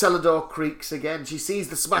 The cellar door creaks again. She sees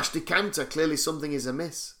the smashed decanter. Clearly something is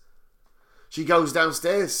amiss. She goes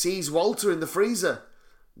downstairs, sees Walter in the freezer.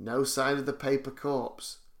 No sign of the paper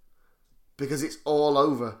corpse. Because it's all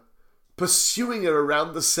over. Pursuing her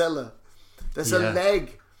around the cellar. There's a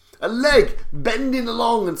leg bending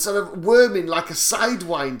along and sort of worming like a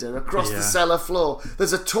sidewinder across the cellar floor.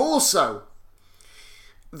 There's a torso.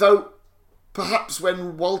 Though, perhaps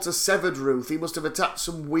when Walter severed Ruth, he must have attached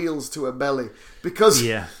some wheels to her belly. Because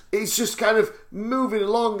it's just kind of moving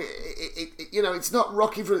along. It's not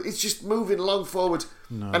rocking for... It's just moving along forward.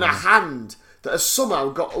 No. And a hand that has somehow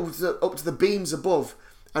got up to the beams above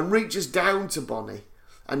and reaches down to Bonnie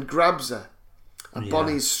and grabs her. And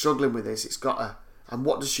Bonnie's struggling with this. It's got her. And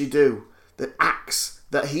what does she do? The axe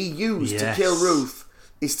that he used to kill Ruth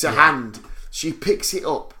is to hand. She picks it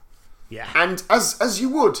up. Yeah. And as you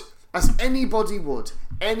would, as anybody would,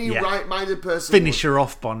 any right-minded person Finish her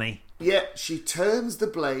off, Bonnie. Yeah, she turns the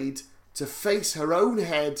blade to face her own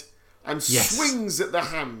head and swings at the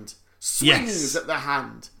hand. At the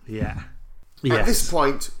hand. Yeah. At this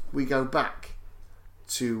point, we go back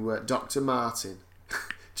to Dr. Martin.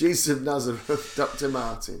 Jesus of Nazareth, Dr.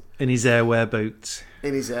 Martin. In his airwear boots.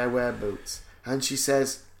 And she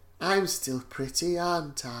says, I'm still pretty,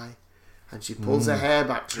 aren't I? And she pulls her hair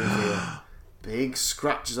back to reveal big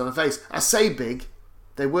scratches on her face. I say big.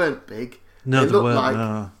 They weren't big. No, they weren't.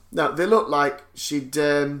 Like, no, they looked like she'd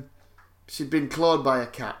been clawed by a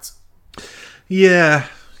cat. Yeah.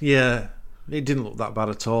 It didn't look that bad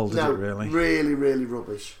at all, did it, really? Really, really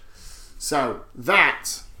rubbish. So,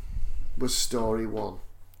 that was story one.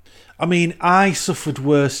 I mean, I suffered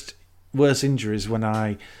worse injuries when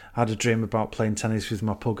I had a dream about playing tennis with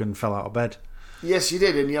my pug and fell out of bed. Yes, you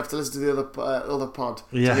did, and you have to listen to the other pod to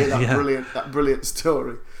Yeah, hear that yeah. brilliant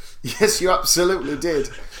story. Yes, you absolutely did,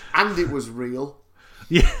 and it was real.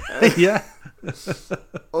 Yeah, yeah.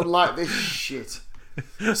 Unlike this shit.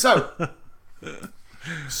 So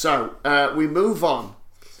we move on.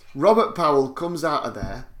 Robert Powell comes out of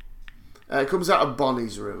there, comes out of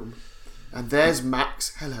Bonnie's room, and there's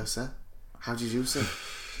Max. Hello, sir. How do you do, sir?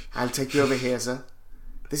 I'll take you over here, sir.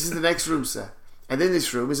 This is the next room, sir. And in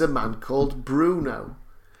this room is a man called Bruno.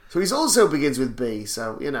 So he also begins with B,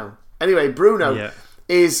 so, you know. Anyway, Bruno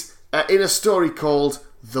is in a story called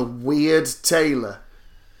The Weird Tailor.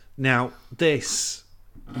 Now, this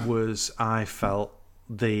was, I felt,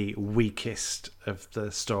 the weakest of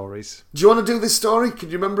the stories. Do you want to do this story? Can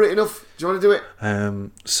you remember it enough? Do you want to do it?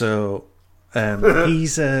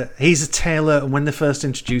 He's a tailor, and when they first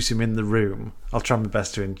introduce him in the room, I'll try my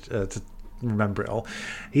best to remember it all.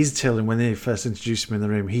 He's a tailor, and when they first introduce him in the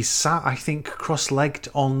room, he's sat, I think, cross-legged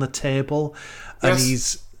on the table, and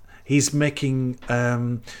he's making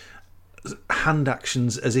hand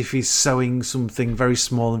actions as if he's sewing something very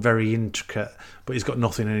small and very intricate, but he's got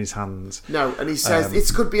nothing in his hands. No, and he says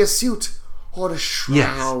it could be a suit or a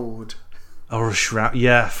shroud. Or a shroud,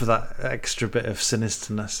 yeah, for that extra bit of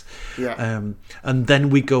sinisterness. Yeah. And then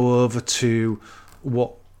we go over to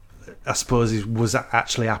what I suppose was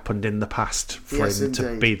actually happened in the past for him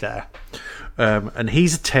to be there. And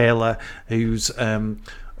he's a tailor who's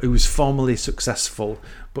formerly successful,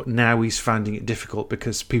 but now he's finding it difficult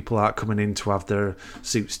because people aren't coming in to have their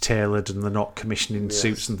suits tailored, and they're not commissioning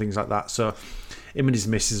suits and things like that. So him and his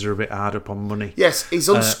missus are a bit hard up on money. Yes, his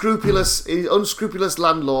unscrupulous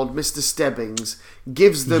landlord, Mr. Stebbings,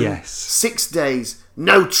 gives them 6 days,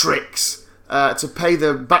 no tricks, to pay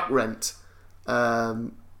their back rent.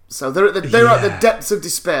 So they're at the depths of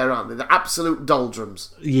despair, aren't they? The absolute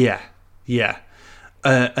doldrums. Yeah, yeah.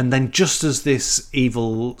 And then just as this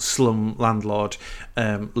evil slum landlord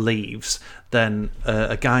leaves, then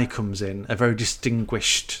a guy comes in, a very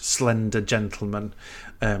distinguished, slender gentleman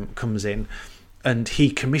comes in, and he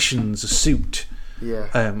commissions a suit,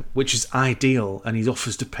 which is ideal, and he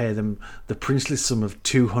offers to pay them the princely sum of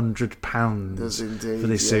 £200 for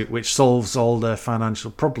this suit, which solves all their financial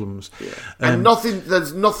problems. Yeah. And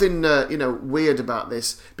there's nothing weird about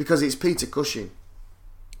this, because it's Peter Cushing.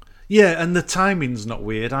 Yeah, and the timing's not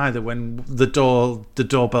weird either. When the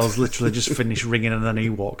doorbell's literally just finished ringing, and then he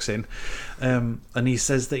walks in, and he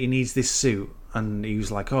says that he needs this suit, and he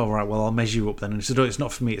was like, "Oh right, well I'll measure you up then." And he said, "Oh, it's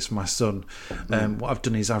not for me, it's for my son." What I've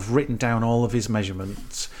done is I've written down all of his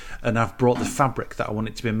measurements, and I've brought the fabric that I want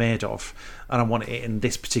it to be made of, and I want it in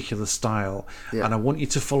this particular style, and I want you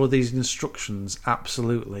to follow these instructions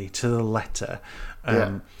absolutely to the letter.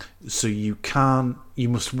 So you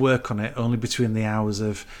must work on it only between the hours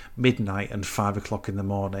of midnight and 5 o'clock in the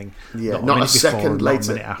morning. Yeah, not a second later. Not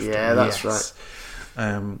a minute after. Yeah, that's right.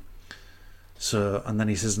 So, and then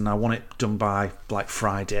he says, and I want it done by like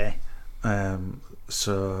Friday.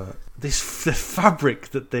 So the fabric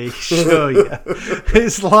that they show you,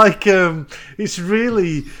 it's like it's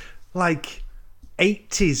really like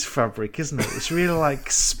 80s fabric, isn't it? It's really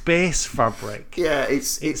like space fabric. Yeah,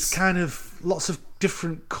 it's kind of lots of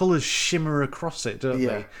different colours shimmer across it, don't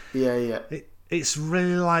they? Yeah. It's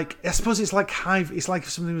really like, I suppose it's like it's like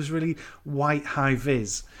if something was really white high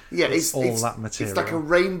vis. Yeah, it's that material. It's like a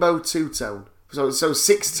rainbow two-tone, so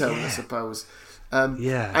six-tone, I suppose.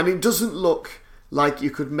 And it doesn't look like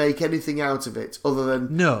you could make anything out of it other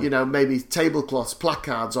than maybe tablecloths,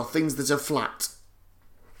 placards, or things that are flat.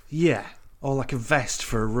 Yeah, or like a vest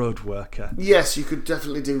for a road worker. Yes, you could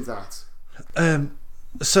definitely do that.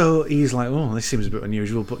 So he's like, oh, this seems a bit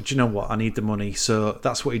unusual, but do you know what? I need the money. So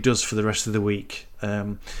that's what he does for the rest of the week.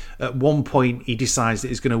 At one point, he decides that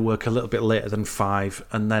he's going to work a little bit later than 5,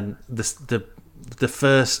 and then the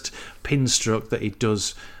first pin stroke that he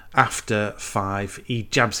does after 5, he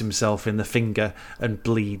jabs himself in the finger and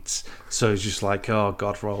bleeds. So he's just like, oh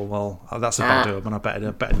God, well, that's a bad omen. I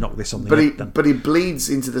better knock this on the head then. But he bleeds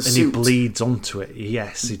into the suit. And he bleeds onto it.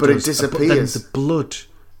 Yes, he does. It disappears. But then the blood.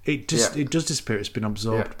 It does disappear. It's been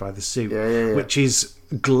absorbed by the suit, which is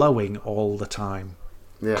glowing all the time,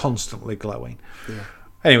 constantly glowing. Yeah.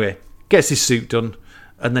 Anyway, gets his suit done,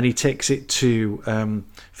 and then he takes it to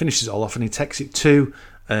finishes it all off, and he takes it to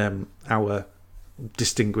our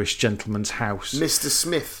distinguished gentleman's house, Mr.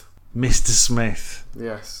 Smith. Mr. Smith.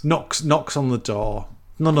 Yes. Knocks on the door.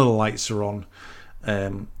 None of the lights are on.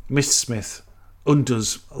 Mr. Smith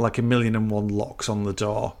undoes like 1,000,001 locks on the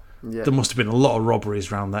door. Yeah. There must have been a lot of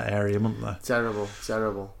robberies around that area, mustn't there? Terrible.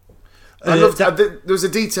 There was a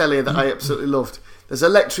detail here that I absolutely loved. There's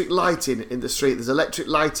electric lighting in the street. There's electric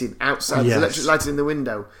lighting outside. There's electric lighting in the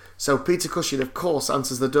window. So Peter Cushing, of course,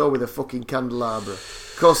 answers the door with a fucking candelabra.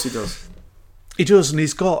 Of course he does. He does, and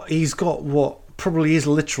he's got what probably is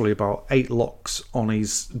literally about 8 locks on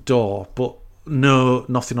his door, but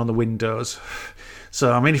nothing on the windows.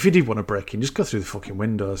 So, I mean, if you did want to break in, just go through the fucking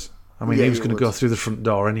windows. I mean, he was going to go through the front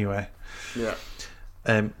door anyway. Yeah.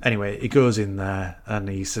 Anyway, he goes in there and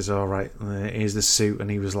he says, all right, here's the suit.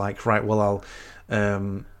 And he was like, right, well,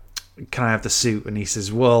 can I have the suit? And he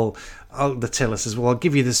says, well, the tailor says, well, I'll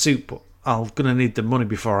give you the suit, but I'm going to need the money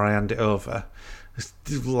before I hand it over. It's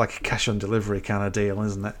like a cash on delivery kind of deal,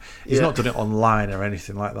 isn't it? He's not done it online or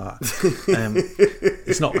anything like that.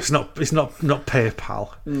 It's not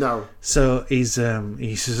PayPal. No. So he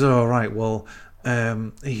says, "All right, well,"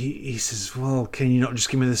 he says, "Well, can you not just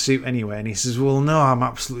give me the suit anyway?" And he says, "Well, no, I'm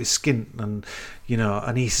absolutely skint," and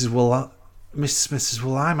and he says, "Well," Mr. Smith says,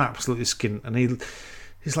 "Well, I'm absolutely skint," and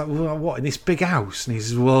he's like, well, what, in this big house? And he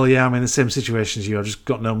says, well, yeah, I'm in the same situation as you. I've just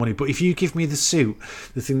got no money. But if you give me the suit,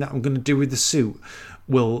 the thing that I'm going to do with the suit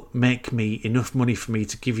will make me enough money for me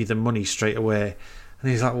to give you the money straight away.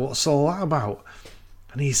 And he's like, what's all that about?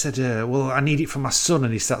 And he said, well, I need it for my son.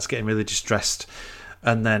 And he starts getting really distressed.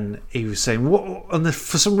 And then he was saying, what? And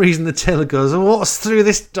for some reason, the tailor goes, oh, what's through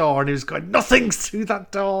this door? And he was going, nothing's through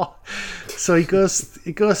that door. So he goes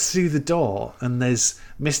through the door, and there's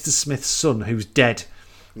Mr. Smith's son, who's dead.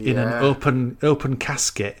 In an open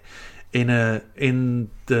casket in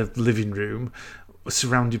the living room,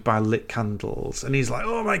 surrounded by lit candles, and he's like,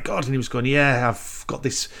 oh my god. And he was going, yeah, I've got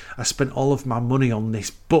this, I spent all of my money on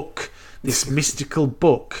this book, this mystical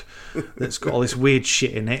book that's got all this weird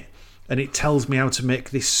shit in it, and it tells me how to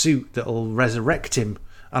make this suit that'll resurrect him,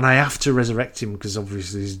 and I have to resurrect him because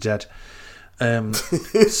obviously he's dead.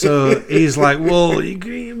 So he's like, well,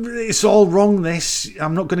 it's all wrong, this.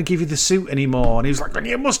 I'm not going to give you the suit anymore. And he was like,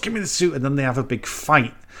 you must give me the suit. And then they have a big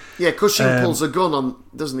fight. Yeah, Cushing pulls a gun on,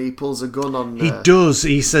 doesn't he? He pulls a gun on. He does.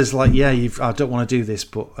 He says, like, yeah, I don't want to do this,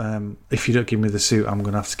 but if you don't give me the suit, I'm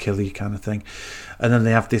going to have to kill you, kind of thing. And then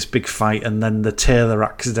they have this big fight, and then the tailor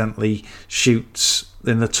accidentally shoots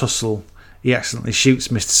in the tussle. He accidentally shoots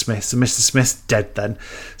Mr. Smith, so Mr. Smith's dead then.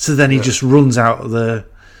 So then he just runs out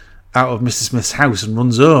of Mr. Smith's house and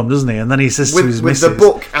runs home, doesn't he? And then he says to his missus, with the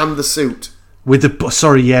book and the suit.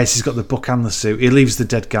 Yes, he's got the book and the suit. He leaves the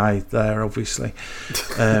dead guy there, obviously.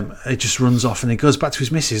 He just runs off and he goes back to his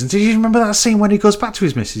missus. And do you remember that scene when he goes back to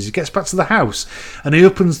his missus? He gets back to the house and he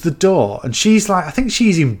opens the door, and she's like, I think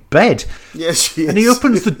she's in bed. Yes, she is. And he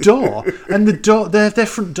opens the door, and their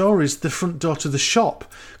front door is the front door to the shop,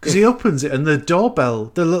 because he opens it and the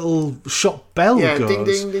doorbell, the little shop bell goes. Ding,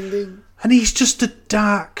 ding, ding, ding. And he's just a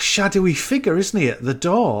dark, shadowy figure, isn't he, at the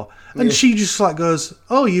door? And she just like goes,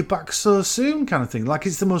 oh, you're back so soon, kind of thing. Like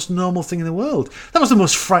it's the most normal thing in the world. That was the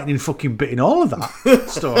most frightening fucking bit in all of that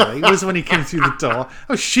story, was when he came through the door.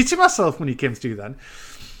 I was shitting myself when he came through then.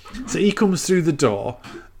 So he comes through the door,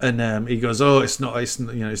 and he goes, oh, it's not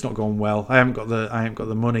going well. I haven't got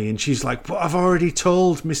the money. And she's like, but I've already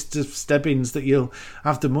told Mr. Stebbins that you'll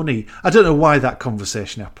have the money. I don't know why that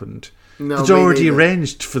conversation happened. No, they'd already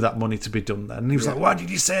arranged for that money to be done then. And he was like, why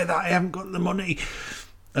did you say that? I haven't got the money.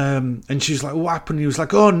 And she's like, what happened? And he was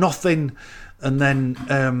like, oh, nothing. And then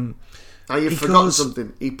you've forgotten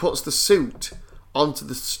something. He puts the suit onto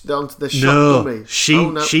the shop dummy.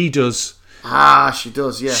 She does. Ah, she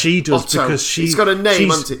does, yeah. She does, Otto. because He's got a name,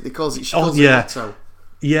 hasn't it? Because she calls it Otto.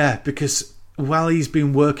 Yeah, because while he's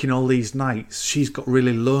been working all these nights, she's got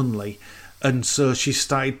really lonely. And so she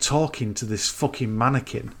started talking to this fucking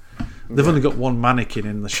mannequin. They've only got one mannequin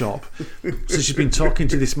in the shop. So she's been talking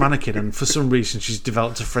to this mannequin, and for some reason she's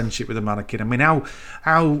developed a friendship with the mannequin. I mean,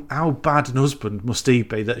 how bad an husband must he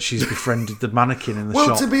be that she's befriended the mannequin in the shop?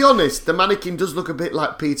 Well, to be honest, the mannequin does look a bit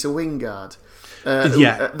like Peter Wingard. Who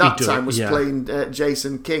at that time was playing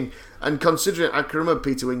Jason King. And considering I can remember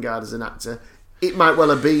Peter Wingard as an actor, it might well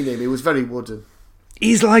have been him. He was very wooden.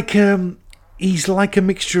 He's like a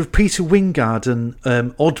mixture of Peter Wingard and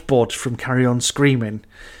Oddbod from Carry On Screaming.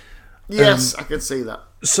 Yes, I can see that.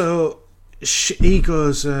 So he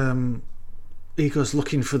goes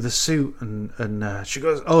looking for the suit, and she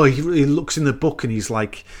goes, oh, he looks in the book, and he's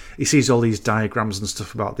like, he sees all these diagrams and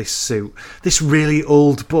stuff about this suit, this really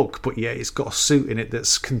old book, but yeah, it's got a suit in it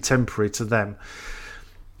that's contemporary to them.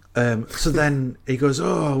 So then he goes,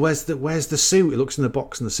 oh, where's the suit? He looks in the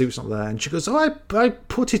box and the suit's not there. And she goes, oh, I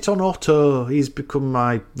put it on Otto. He's become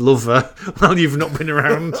my lover while you've not been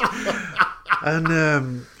around.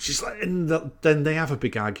 And she's like, and then they have a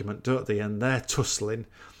big argument, don't they? And they're tussling.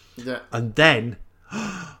 Yeah. And then,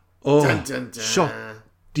 dun, dun, dun. Shot.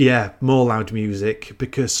 Yeah, more loud music,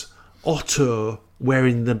 because Otto,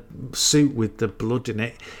 wearing the suit with the blood in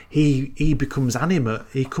it, he becomes animate.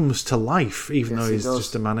 He comes to life, even though he's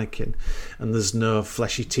just a mannequin, and there's no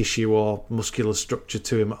fleshy tissue or muscular structure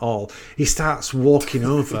to him at all. He starts walking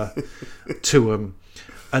over to him,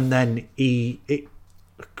 and then the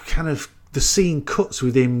scene cuts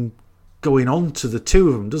with him going on to the two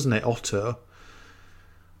of them, doesn't it, Otto?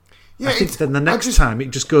 Yeah, I think then the next time it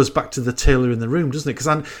just goes back to the tailor in the room, doesn't it?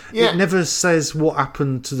 Because it never says what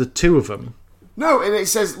happened to the two of them. No, and it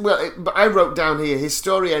says, but I wrote down here, his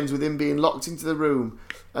story ends with him being locked into the room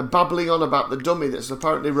and babbling on about the dummy that's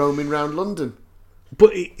apparently roaming around London.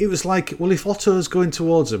 But it was like, well, if Otto's going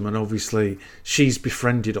towards him, and obviously she's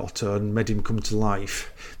befriended Otto and made him come to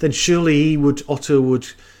life, then surely Otto would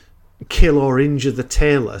kill or injure the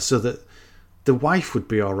tailor so that the wife would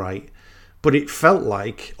be all right. But it felt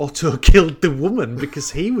like Otto killed the woman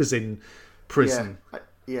because he was in prison.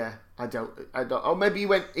 I don't. Or maybe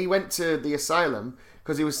he went to the asylum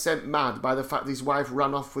because he was sent mad by the fact that his wife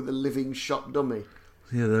ran off with a living shot dummy.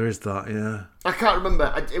 Yeah, there is that. Yeah, I can't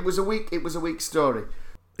remember. It was a weak story.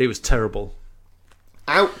 It was terrible.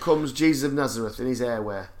 Out comes Jesus of Nazareth in his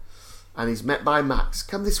airwear, and he's met by Max.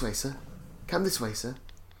 Come this way, sir. Come this way, sir.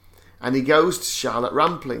 And he goes to Charlotte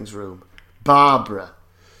Rampling's room. Barbara.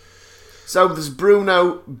 So there's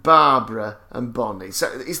Bruno, Barbara, and Bonnie. So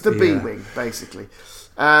it's the B-wing, basically.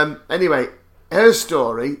 Anyway, her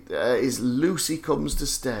story is Lucy comes to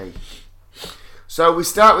stay. So we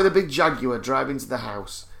start with a big Jaguar driving to the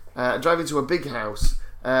house. Driving to a big house.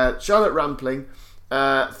 Charlotte Rampling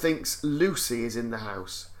thinks Lucy is in the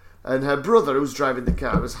house. And her brother, who's driving the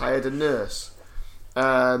car, has hired a nurse.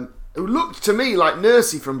 Who looked to me like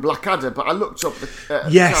Nursey from Blackadder, but I looked up the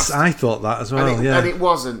yes, cast, I thought that as well. And it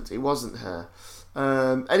wasn't her.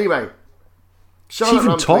 Anyway, Charlotte she even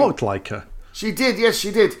Rampling talked like her. She did, yes, she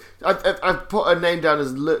did. I've put her name down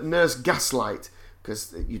as Nurse Gaslight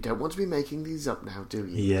because you don't want to be making these up now, do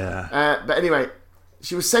you? Yeah. But anyway,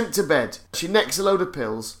 she was sent to bed. She necks a load of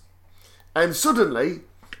pills, and suddenly,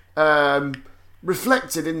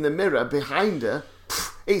 reflected in the mirror behind her,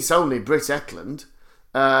 it's only Britt Eklund.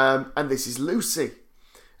 And this is Lucy,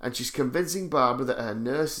 and she's convincing Barbara that her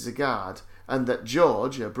nurse is a guard and that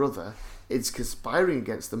George, her brother, is conspiring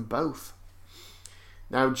against them both.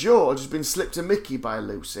 Now George has been slipped a Mickey by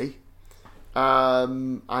Lucy,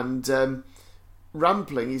 and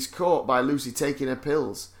Rampling is caught by Lucy taking her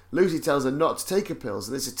pills. Lucy tells her not to take her pills,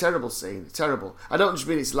 and it's a terrible scene. Terrible. I don't just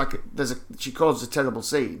mean it's like she calls it a terrible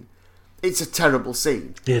scene. It's a terrible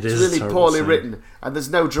scene. It's really poorly written, and there's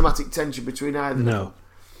no dramatic tension between either of them.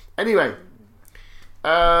 Anyway,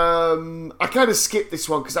 I kind of skipped this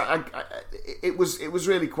one because it was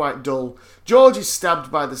really quite dull. George is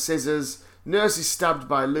stabbed by the scissors. Nurse is stabbed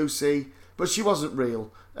by Lucy, but she wasn't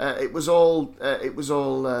real. It was all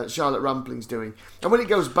Charlotte Rampling's doing. And when it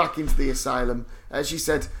goes back into the asylum, she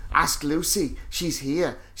said, "Ask Lucy. She's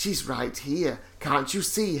here. She's right here. Can't you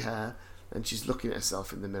see her?" And she's looking at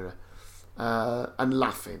herself in the mirror. And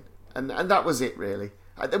laughing, and that was it really.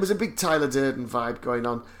 There was a big Tyler Durden vibe going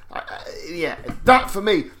on. That for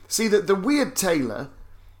me. See that the weird tailor,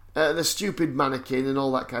 the stupid mannequin, and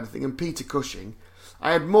all that kind of thing, and Peter Cushing,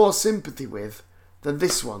 I had more sympathy with than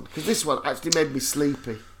this one because this one actually made me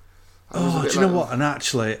sleepy. Oh, do you know what? And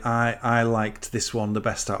actually, I liked this one the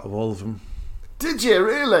best out of all of them. Did you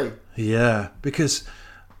really? Yeah, because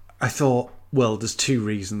I thought, well, there's two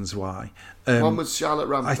reasons why. One was Charlotte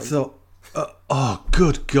Rampling. I thought, oh,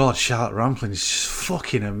 good God, Charlotte Rampling is just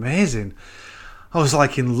fucking amazing. I was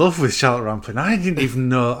like in love with Charlotte Rampling. I didn't even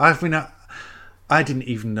know. I didn't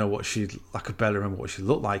even know what she. I could barely remember what she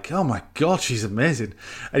looked like. Oh my God, she's amazing.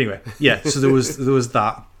 Anyway, yeah. So there was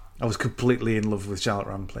that. I was completely in love with Charlotte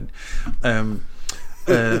Rampling. But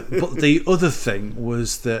the other thing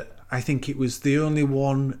was that I think it was the only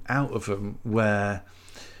one out of them where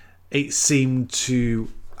it seemed to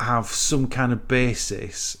have some kind of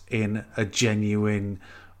basis in a genuine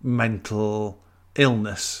mental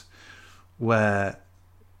illness, where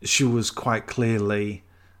she was quite clearly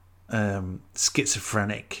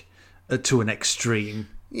schizophrenic to an extreme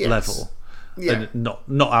level. Yeah. And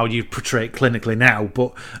not how you portray it clinically now,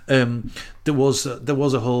 but there was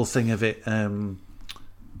a whole thing of it.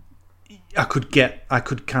 I could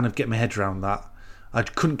kind of get my head around that. I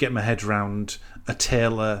couldn't get my head around a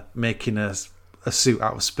tailor making a suit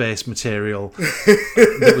out of space material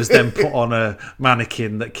that was then put on a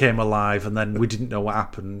mannequin that came alive, and then we didn't know what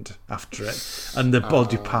happened after it, and the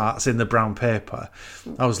body parts in the brown paper.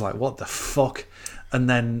 I was like, what the fuck? But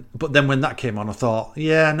then when that came on, I thought,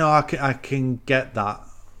 yeah, no, I can get that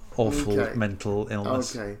awful mental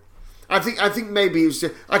illness. Okay. I think maybe it was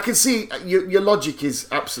just, I can see your logic is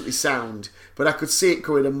absolutely sound, but I could see it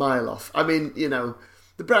coming a mile off. I mean,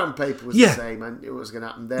 the brown paper was the same, and it was going to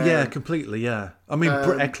happen there. Yeah, completely. Yeah, I mean,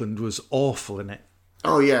 Britt Ekland was awful in it.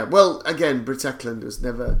 Oh yeah, well, again, Britt Ekland was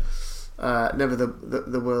never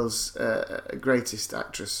the world's greatest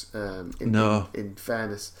actress. In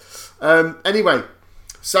fairness. Anyway,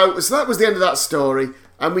 so that was the end of that story,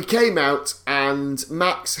 and we came out, and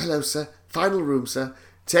Max, hello sir, final room sir,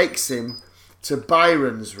 takes him to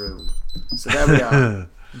Byron's room. So there we are.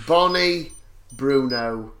 Bonnie,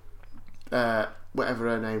 Bruno, whatever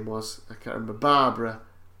her name was, I can't remember, Barbara.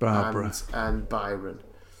 And Byron.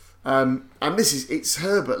 And it's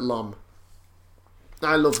Herbert Lom.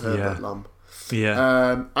 I love Herbert Lom.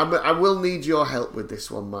 Yeah. I will need your help with this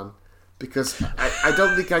one, man, because I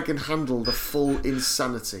don't think I can handle the full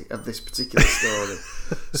insanity of this particular story.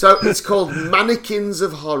 So it's called Mannequins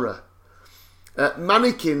of Horror.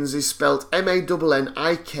 Mannequins is spelled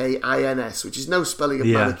Mannikins, which is no spelling of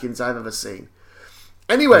mannequins I've ever seen.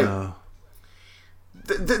 Anyway,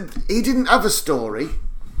 he didn't have a story.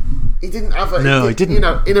 He didn't have a... No, he didn't.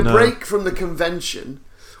 In a break from the convention,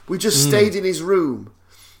 we just stayed in his room.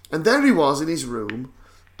 And there he was in his room,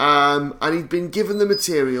 and he'd been given the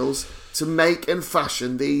materials to make and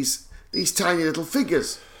fashion these tiny little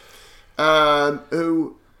figures,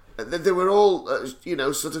 who they were all,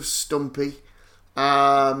 sort of stumpy,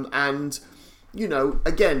 and,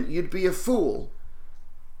 again, you'd be a fool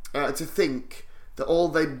to think that all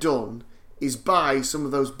they'd done is buy some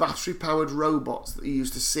of those battery-powered robots that you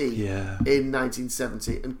used to see in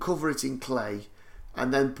 1970 and cover it in clay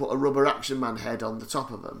and then put a rubber Action Man head on the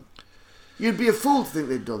top of them. You'd be a fool to think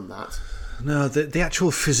they'd done that. No, the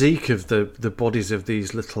actual physique of the bodies of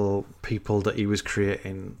these little people that he was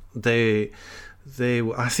creating, they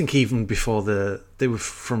I think even before they were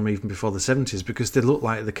from even before the 70s, because they look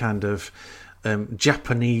like the kind of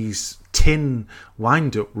Japanese tin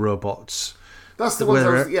wind-up robots. That's the ones.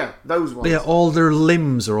 Those ones. Yeah, all their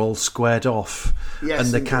limbs are all squared off, and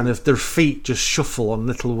the kind of their feet just shuffle on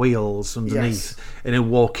little wheels underneath in a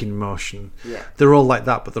walking motion. Yeah, they're all like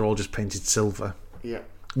that, but they're all just painted silver. Yeah,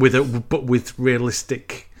 with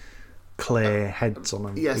realistic clay heads on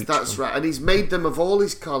them. Yes, that's right. And he's made them of all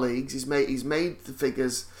his colleagues. He's made the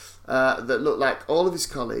figures that look like all of his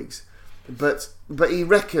colleagues, but he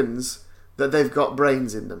reckons that they've got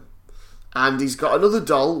brains in them. And he's got another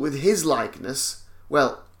doll with his likeness.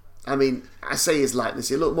 Well, I mean, I say his likeness.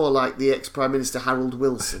 He looked more like the ex-Prime Minister Harold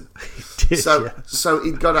Wilson. He did, so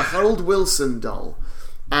he'd got a Harold Wilson doll,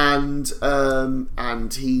 and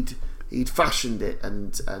he'd fashioned it,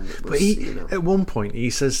 and it was, but at one point he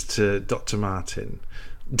says to Dr. Martin,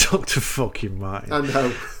 Dr. fucking Martin. I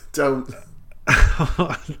know, don't. Do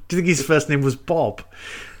you think his first name was Bob?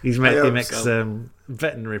 He makes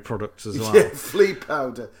veterinary products as well. Yeah, flea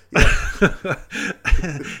powder. Yeah.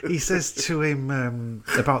 He says to him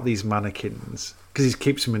about these mannequins, because he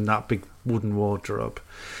keeps them in that big wooden wardrobe.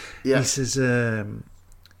 Yeah. He says, they're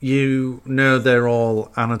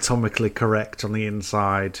all anatomically correct on the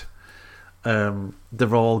inside.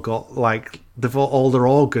 They've all got all their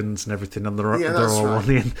organs and everything, and they're all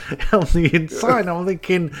right. on the inside. I'm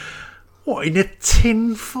thinking, what, in a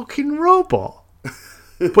tin fucking robot?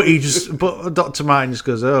 But Dr. Martin just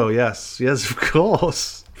goes, oh yes, of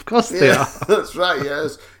course they are. That's right.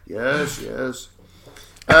 Yes.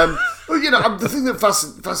 Well, the thing that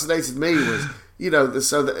fascinated me was, here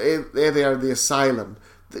they are in the asylum,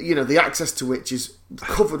 the access to which is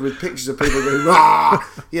covered with pictures of people going, rah,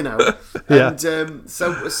 and and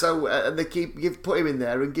they put him in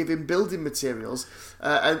there and give him building materials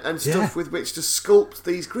and stuff with which to sculpt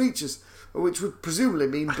these creatures, which would presumably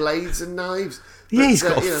mean blades and knives. Yeah, he's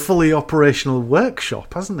got a fully operational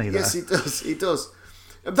workshop, hasn't he? There? Yes, he does.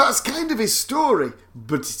 And that's kind of his story,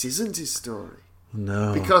 but it isn't his story.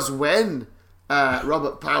 No. Because when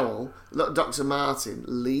Robert Powell, Dr. Martin,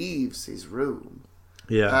 leaves his room,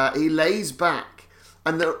 he lays back,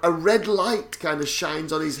 and a red light kind of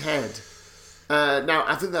shines on his head. Now,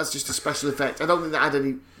 I think that's just a special effect. I don't think that had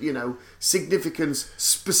any, significance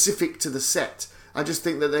specific to the set. I just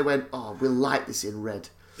think that they went, we'll light this in red.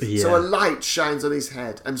 Yeah. So a light shines on his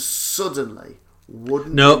head, and suddenly,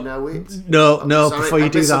 wouldn't you know it? No. Before you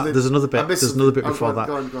do that, there's another bit. There's another bit before that.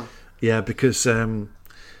 Go on. Yeah, because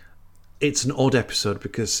it's an odd episode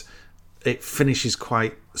because it finishes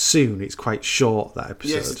quite soon. It's quite short, that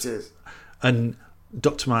episode. Yes, it is. And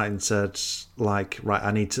Dr. Martin said, right,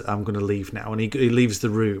 I'm going to leave now, and he leaves the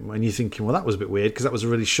room, and you're thinking, well, that was a bit weird because that was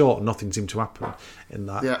really short, and nothing seemed to happen in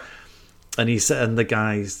that. Yeah. And the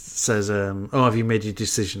guy says, have you made your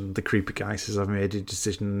decision? The creepy guy says, I've made a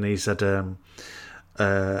decision. And he said,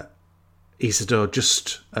 he said, "Oh,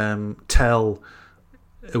 just tell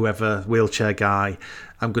whoever wheelchair guy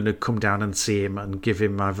I'm going to come down and see him and give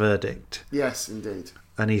him my verdict." Yes, indeed.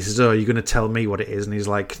 And he says, "Oh, you're going to tell me what it is?" And he's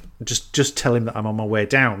like, "Just tell him that I'm on my way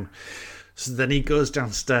down." So then he goes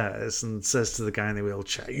downstairs and says to the guy in the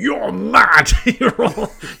wheelchair, "You're mad!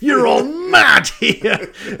 You're all mad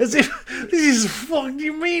here!" As if this is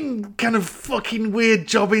you mean kind of fucking weird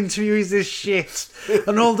job interview is this shit?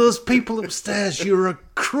 And all those people upstairs, you're a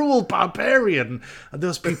cruel barbarian, and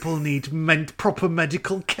those people need proper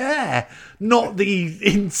medical care, not the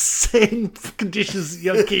insane conditions that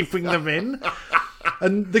you're keeping them in.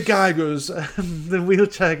 And the guy goes, the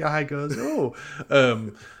wheelchair guy goes, "Oh,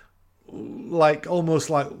 almost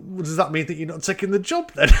like, does that mean that you're not taking the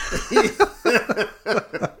job then?"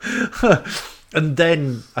 And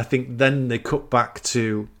then I think they cut back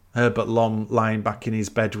to Herbert Lom lying back in his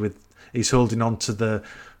bed he's holding on to the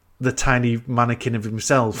tiny mannequin of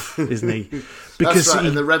himself, isn't he? Because that's right,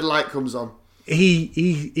 and the red light comes on.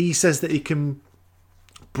 He says that he can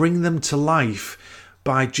bring them to life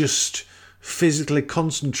by just physically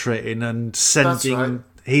concentrating and sending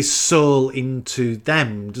his soul into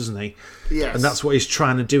them, doesn't he? Yes. And that's what he's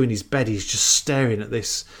trying to do in his bed. He's just staring at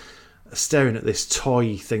this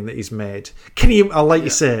toy thing that he's made. I'll let you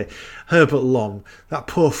say, Herbert Lom, that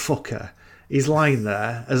poor fucker, he's lying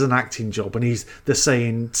there as an acting job, and they're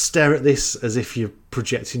saying, "Stare at this as if you're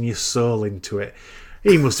projecting your soul into it."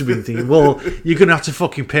 He must have been thinking, "Well, you're going to have to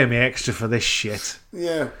fucking pay me extra for this shit."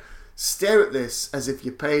 Yeah. Stare at this as if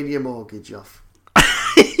you're paying your mortgage off.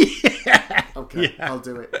 Okay, yeah. I'll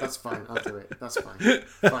do it. That's fine. I'll do it. That's fine.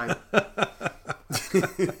 Fine.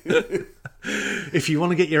 If you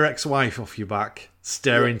want to get your ex-wife off your back,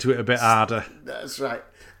 stare into it a bit harder. That's right.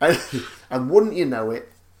 And wouldn't you know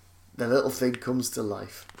it, the little thing comes to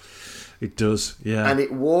life. It does, yeah. And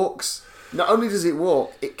it walks. Not only does it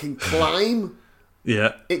walk, it can climb.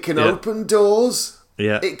 Yeah. It can open doors.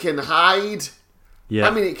 Yeah. It can hide. Yeah.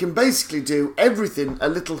 I mean, it can basically do everything a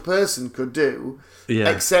little person could do,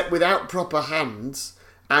 except without proper hands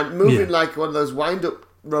and moving like one of those wind-up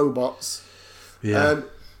robots. Yeah.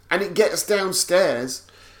 And it gets downstairs,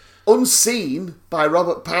 unseen by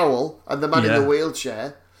Robert Powell and the man in the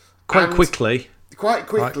wheelchair. Quite quickly.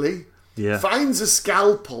 Yeah. Finds a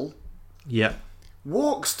scalpel. Yeah.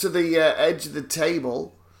 Walks to the edge of the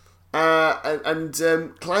table. And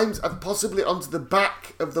climbs possibly onto the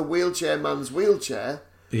back of the wheelchair man's wheelchair.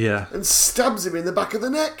 Yeah. And stabs him in the back of the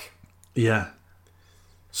neck. Yeah.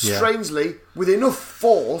 Strangely, with enough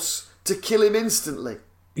force to kill him instantly.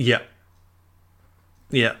 Yeah.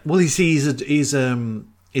 Yeah. Well, he's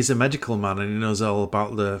a medical man, and he knows all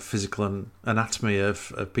about the physical anatomy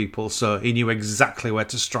of people, so he knew exactly where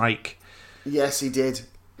to strike. Yes, he did.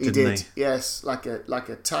 He did. Yes, like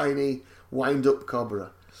a tiny wind-up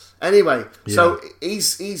cobra. Anyway, so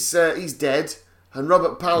he's dead, and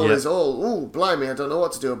Robert Powell is oh blimey, I don't know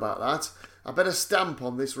what to do about that. I better stamp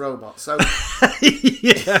on this robot. So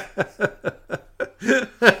yeah,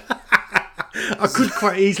 I could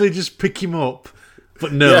quite easily just pick him up,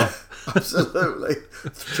 but no, yeah, absolutely,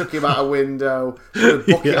 chuck him out a window, put a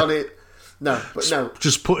bucket on it. No, but no,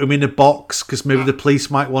 just put him in a box because maybe the police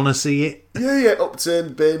might want to see it. Yeah,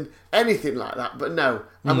 upturned bin, anything like that. But no,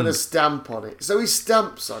 I'm going to stamp on it. So he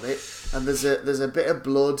stamps on it, and there's a bit of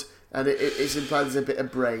blood, and it's implied there's a bit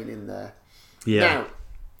of brain in there. Yeah.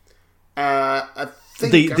 Now, I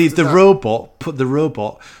think the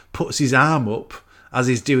robot puts his arm up as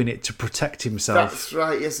he's doing it to protect himself. That's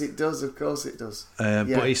right. Yes, it does. Of course, it does. But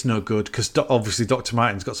it's no good because obviously Dr.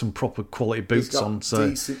 Martin's got some proper quality boots on, so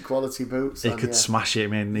decent quality boots. He could smash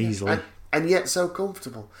him in easily, and yet so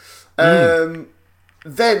comfortable. Then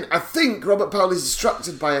I think Robert Powell is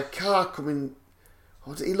distracted by a car coming.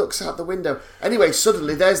 He looks out the window. Anyway,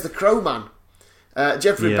 suddenly there's the Crowman,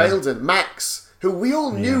 Jeffrey Bailden, Max, who we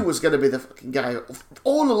all knew was going to be the fucking guy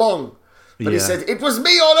all along. But he said, "It was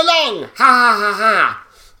me all along! Ha ha ha ha!"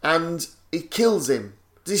 And he kills him.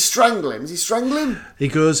 Does he strangle him? Does he strangle him? He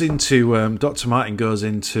goes into... Dr. Martin goes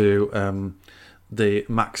into the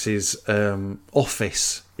Max's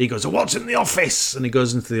office. He goes, "What's in the office?" And he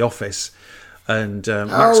goes into the office. And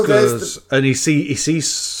Max goes... And he sees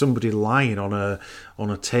somebody lying on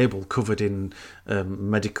a table covered in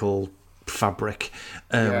medical fabric,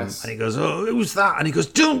 and he goes, "Oh, who's that?" And he goes,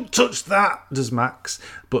 "Don't touch that," does Max.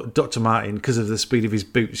 But Dr. Martin, because of the speed of his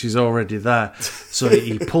boots, is already there, so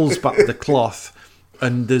he pulls back the cloth,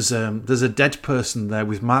 and there's a dead person there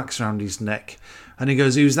with marks around his neck, and he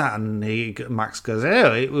goes, "Who's that?" And Max goes,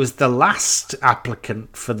 "Oh, it was the last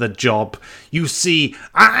applicant for the job. You see,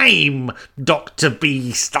 I'm Dr.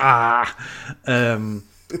 B-Star."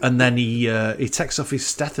 and then he takes off his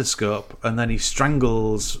stethoscope, and then he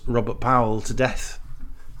strangles Robert Powell to death.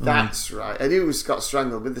 That's right. I knew he got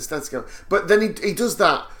strangled with the stethoscope. But then he does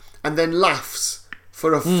that and then laughs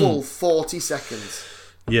for a full 40 seconds.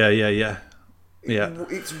 Yeah.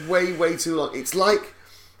 It's way too long. It's like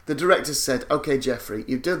the director said, "Okay, Jeffrey,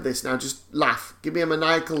 you've done this, now just laugh. Give me a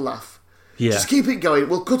maniacal laugh. Yeah. Just keep it going.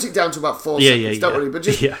 We'll cut it down to about 4 seconds, don't worry. But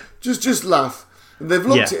just laugh." And they've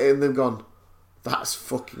looked at it and they've gone, "That's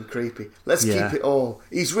fucking creepy. Let's keep it all."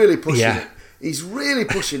 He's really pushing it. He's really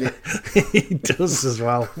pushing it. He does as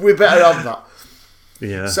well. We're better on that.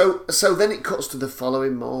 Yeah. So then it cuts to the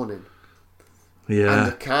following morning. Yeah.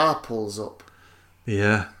 And the car pulls up.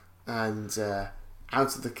 Yeah. And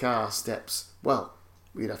out of the car steps, well,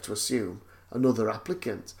 we'd have to assume, another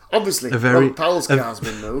applicant. Obviously, Robert Powell's car's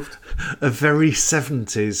been moved. A very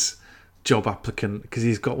 70s job applicant, because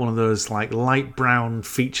he's got one of those like light brown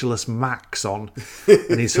featureless Macs on,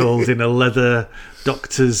 and he's holding a leather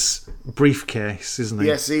doctor's briefcase, isn't he?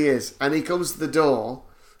 Yes, he is. And he comes to the door,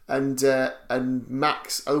 and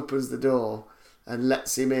Max opens the door and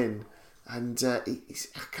lets him in. And I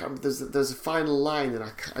can't remember, there's a final line, and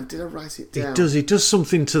I didn't write it down. He does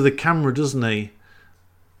something to the camera, doesn't he?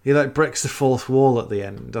 He like breaks the fourth wall at the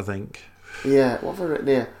end, I think. Yeah, what have I written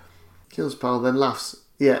here? Kills Powell, then laughs.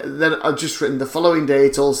 Yeah, then I've just written, the following day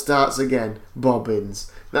it all starts again. Bobbins.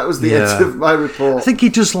 That was the end of my report. I think he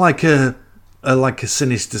does like a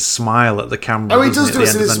sinister smile at the camera. Oh, he does do a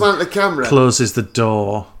sinister smile at the camera. Closes the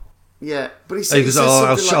door. Yeah, but he goes,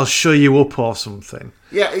 I'll show you up or something.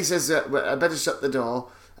 Yeah, he says, I better shut the door.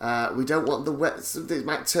 We don't want the wet. It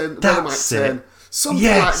might turn. The weather might turn. Something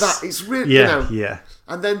like that. It's really, Yeah.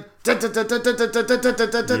 And then then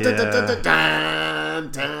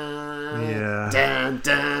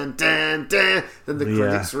the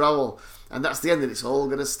credits roll, and that's the end. And it's all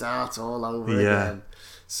going to start all over again.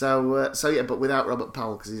 So but without Robert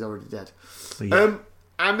Powell, because he's already dead. Yeah.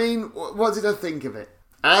 I mean, what did I think of it?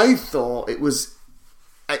 I thought it was.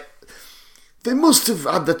 They must have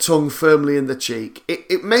had the tongue firmly in the cheek.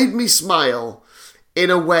 It made me smile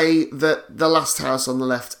in a way that The Last House on the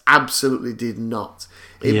Left absolutely did not.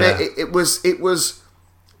 It was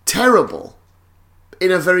terrible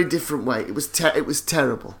in a very different way. It was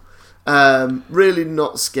terrible. Really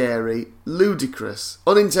not scary, ludicrous,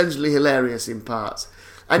 unintentionally hilarious in parts.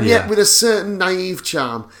 And yet with a certain naive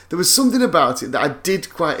charm. There was something about it that I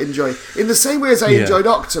did quite enjoy. In the same way as I enjoyed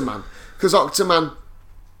Octoman. Because Octoman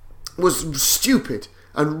was stupid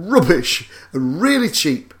and rubbish and really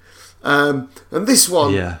cheap. And this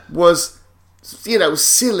one was,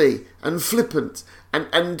 silly and flippant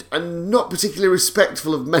and not particularly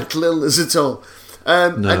respectful of mental illness at all.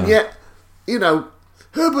 And yet,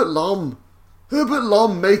 Herbert Lom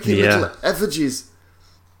making little effigies.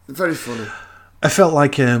 Very funny. I felt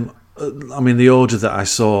like, the order that I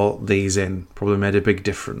saw these in probably made a big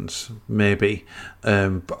difference, maybe.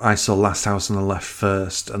 But I saw Last House on the Left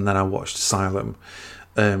first, and then I watched Asylum.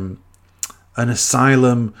 And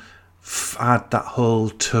Asylum had that whole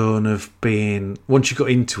tone of being, once you got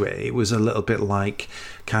into it, it was a little bit like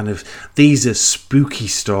kind of, these are spooky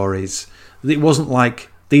stories. It wasn't like,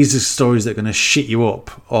 these are stories that are going to shit you up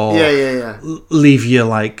or leave you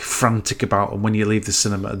like frantic about them when you leave the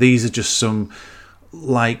cinema. These are just some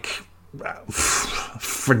like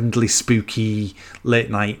friendly, spooky late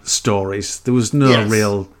night stories. There was no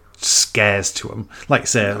real scares to them. Like I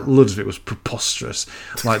say, loads of it was preposterous.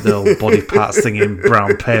 Like the old body parts thing in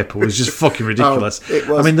brown paper was just fucking ridiculous. It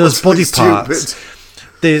was those body stupid. parts,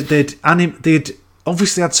 they'd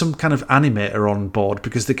obviously had some kind of animator on board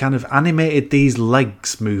because they kind of animated these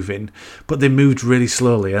legs moving, but they moved really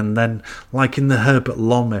slowly. And then, like in the Herbert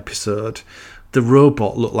Lom episode, the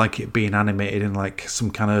robot looked like it being animated in like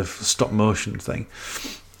some kind of stop motion thing.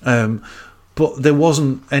 But there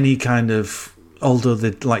wasn't any kind of, although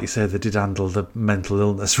they, like you say, they did handle the mental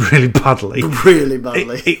illness really badly. Really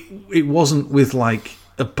badly. It wasn't with like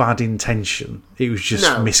a bad intention. It was just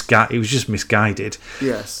It was just misguided.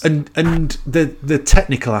 Yes. And the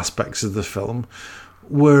technical aspects of the film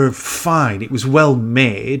were fine. It was well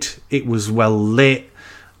made. It was well lit.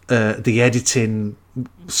 The editing,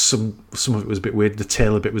 some of it was a bit weird. The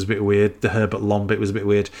Taylor bit was a bit weird. The Herbert Lom bit was a bit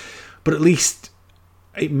weird. But at least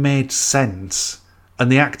it made sense,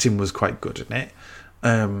 and the acting was quite good in it.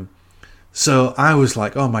 So I was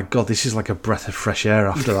like, oh my God, this is like a breath of fresh air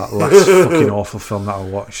after that last fucking awful film that I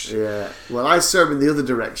watched. Yeah. Well, I saw him in the other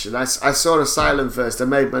direction. I saw Asylum first. I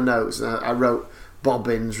made my notes and I wrote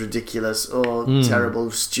Bobbins, ridiculous, or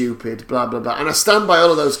terrible, stupid, blah, blah, blah. And I stand by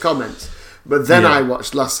all of those comments. But then I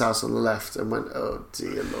watched Last House on the Left and went, oh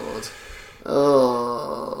dear Lord.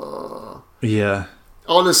 Oh. Yeah.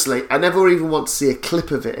 Honestly, I never even want to see a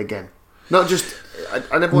clip of it again. Not just...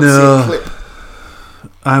 I never want to see a clip.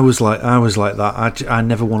 I was like that. I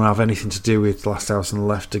never want to have anything to do with Last House on the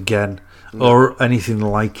Left again, or anything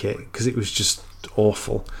like it, because it was just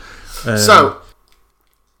awful. So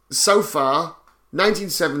far,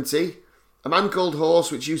 1970, A Man Called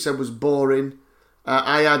Horse, which you said was boring.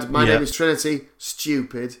 I had My Name is Trinity,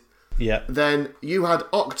 stupid. Yeah. Then you had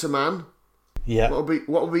Octoman. Yeah. What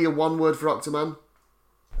would be your one word for Octoman?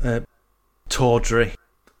 Tawdry.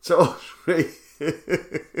 Tawdry.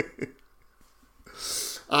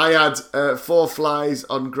 I had Four Flies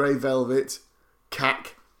on Grey Velvet,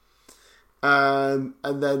 cack. And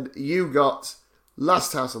then you got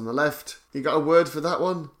Last House on the Left. You got a word for that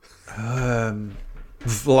one?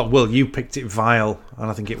 Well, you picked it, vile, and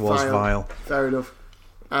I think it was vile. Fair enough.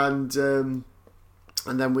 And then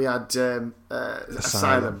we had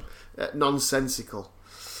Asylum. Nonsensical.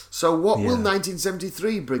 So what will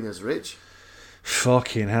 1973 bring us, Rich?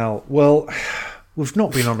 Fucking hell. Well, we've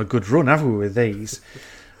not been on a good run, have we, with these?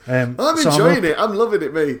 I'm enjoying it. I'm loving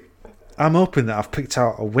it, me. I'm hoping that I've picked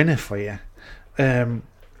out a winner for you.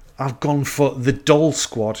 I've gone for The Doll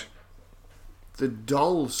Squad. The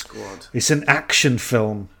Doll Squad. It's an action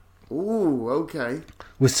film. Ooh, okay.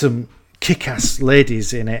 With some kick-ass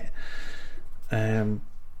ladies in it.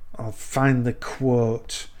 I'll find the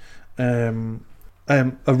quote. A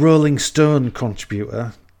Rolling Stone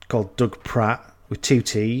contributor called Doug Pratt, with 2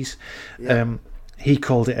 T's. Yeah. He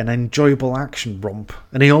called it an enjoyable action romp,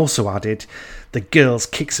 and he also added, the girls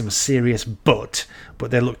kick some serious butt,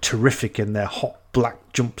 but they look terrific in their hot black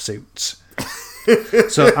jumpsuits.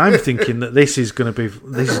 So I'm thinking that this is going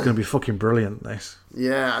to be fucking brilliant. This,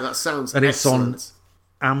 yeah, that sounds and excellent. It's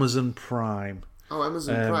on Amazon Prime. Oh,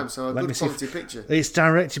 Amazon Prime, so a good quality picture. It's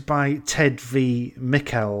directed by Ted V.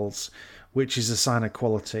 Michels, which is a sign of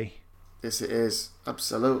quality. Yes, it is,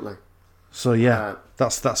 absolutely. So yeah,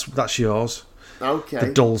 that's yours. Okay.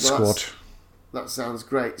 The Doll Squad. That sounds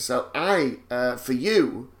great. So I, for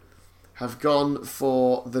you, have gone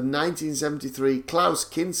for the 1973 Klaus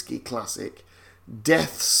Kinski classic,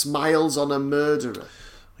 Death Smiles on a Murderer.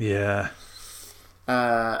 Yeah.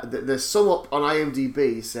 The sum up on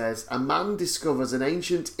IMDb says, a man discovers an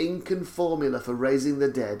ancient Incan formula for raising the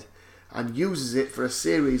dead and uses it for a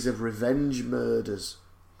series of revenge murders.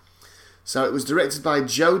 So it was directed by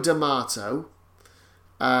Joe D'Amato,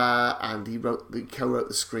 and he co-wrote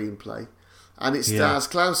the screenplay. And it stars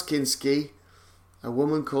Klaus Kinski, a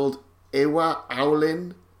woman called Iwa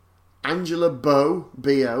Aulin, Angela Bo,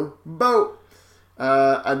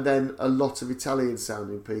 and then a lot of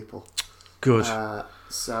Italian-sounding people. Good.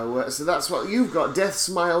 So that's what you've got. Death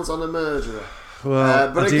Smiles on a Murderer.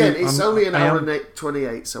 Well, but again, it's only an hour and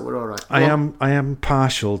 28, so we're all right. I am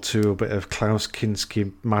partial to a bit of Klaus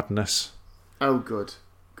Kinski madness. Oh, good.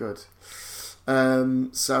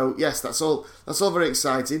 So yes, that's all very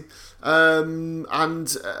exciting.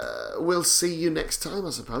 And we'll see you next time, I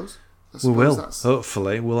suppose. We will.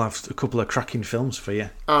 Hopefully, we'll have a couple of cracking films for you.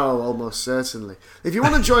 Oh, almost certainly. If you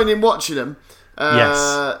want to join in watching them,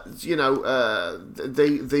 yes. You know,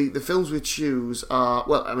 the films we choose are,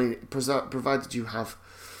 well, I mean, provided you have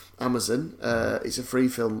Amazon, it's a free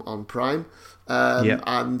film on Prime,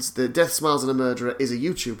 and the Death Smiles on a Murderer is a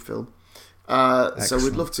YouTube film. So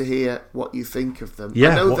we'd love to hear what you think of them. Yeah,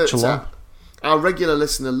 I know watch along. Our regular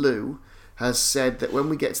listener Lou has said that when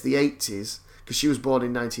we get to the 80s, because she was born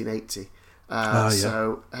in 1980,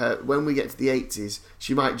 so when we get to the 80s,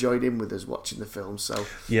 she might join in with us watching the film. So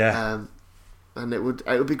and it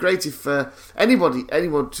would be great if anyone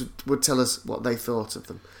would tell us what they thought of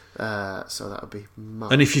them. So that would be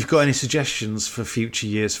marvelous. And if you've got any suggestions for future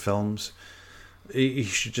years' films, you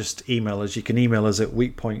should just email us. You can email us at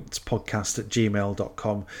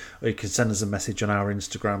weakpointspodcast@gmail.com, or you can send us a message on our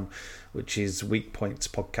Instagram, which is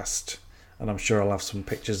weakpointspodcast. And I'm sure I'll have some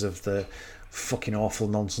pictures of the fucking awful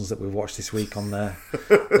nonsense that we've watched this week on there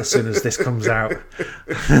as soon as this comes out.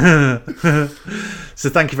 So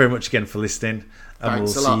thank you very much again for listening, and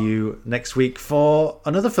Thanks we'll see you next week for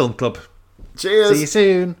another film club. Cheers. See you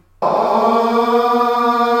soon.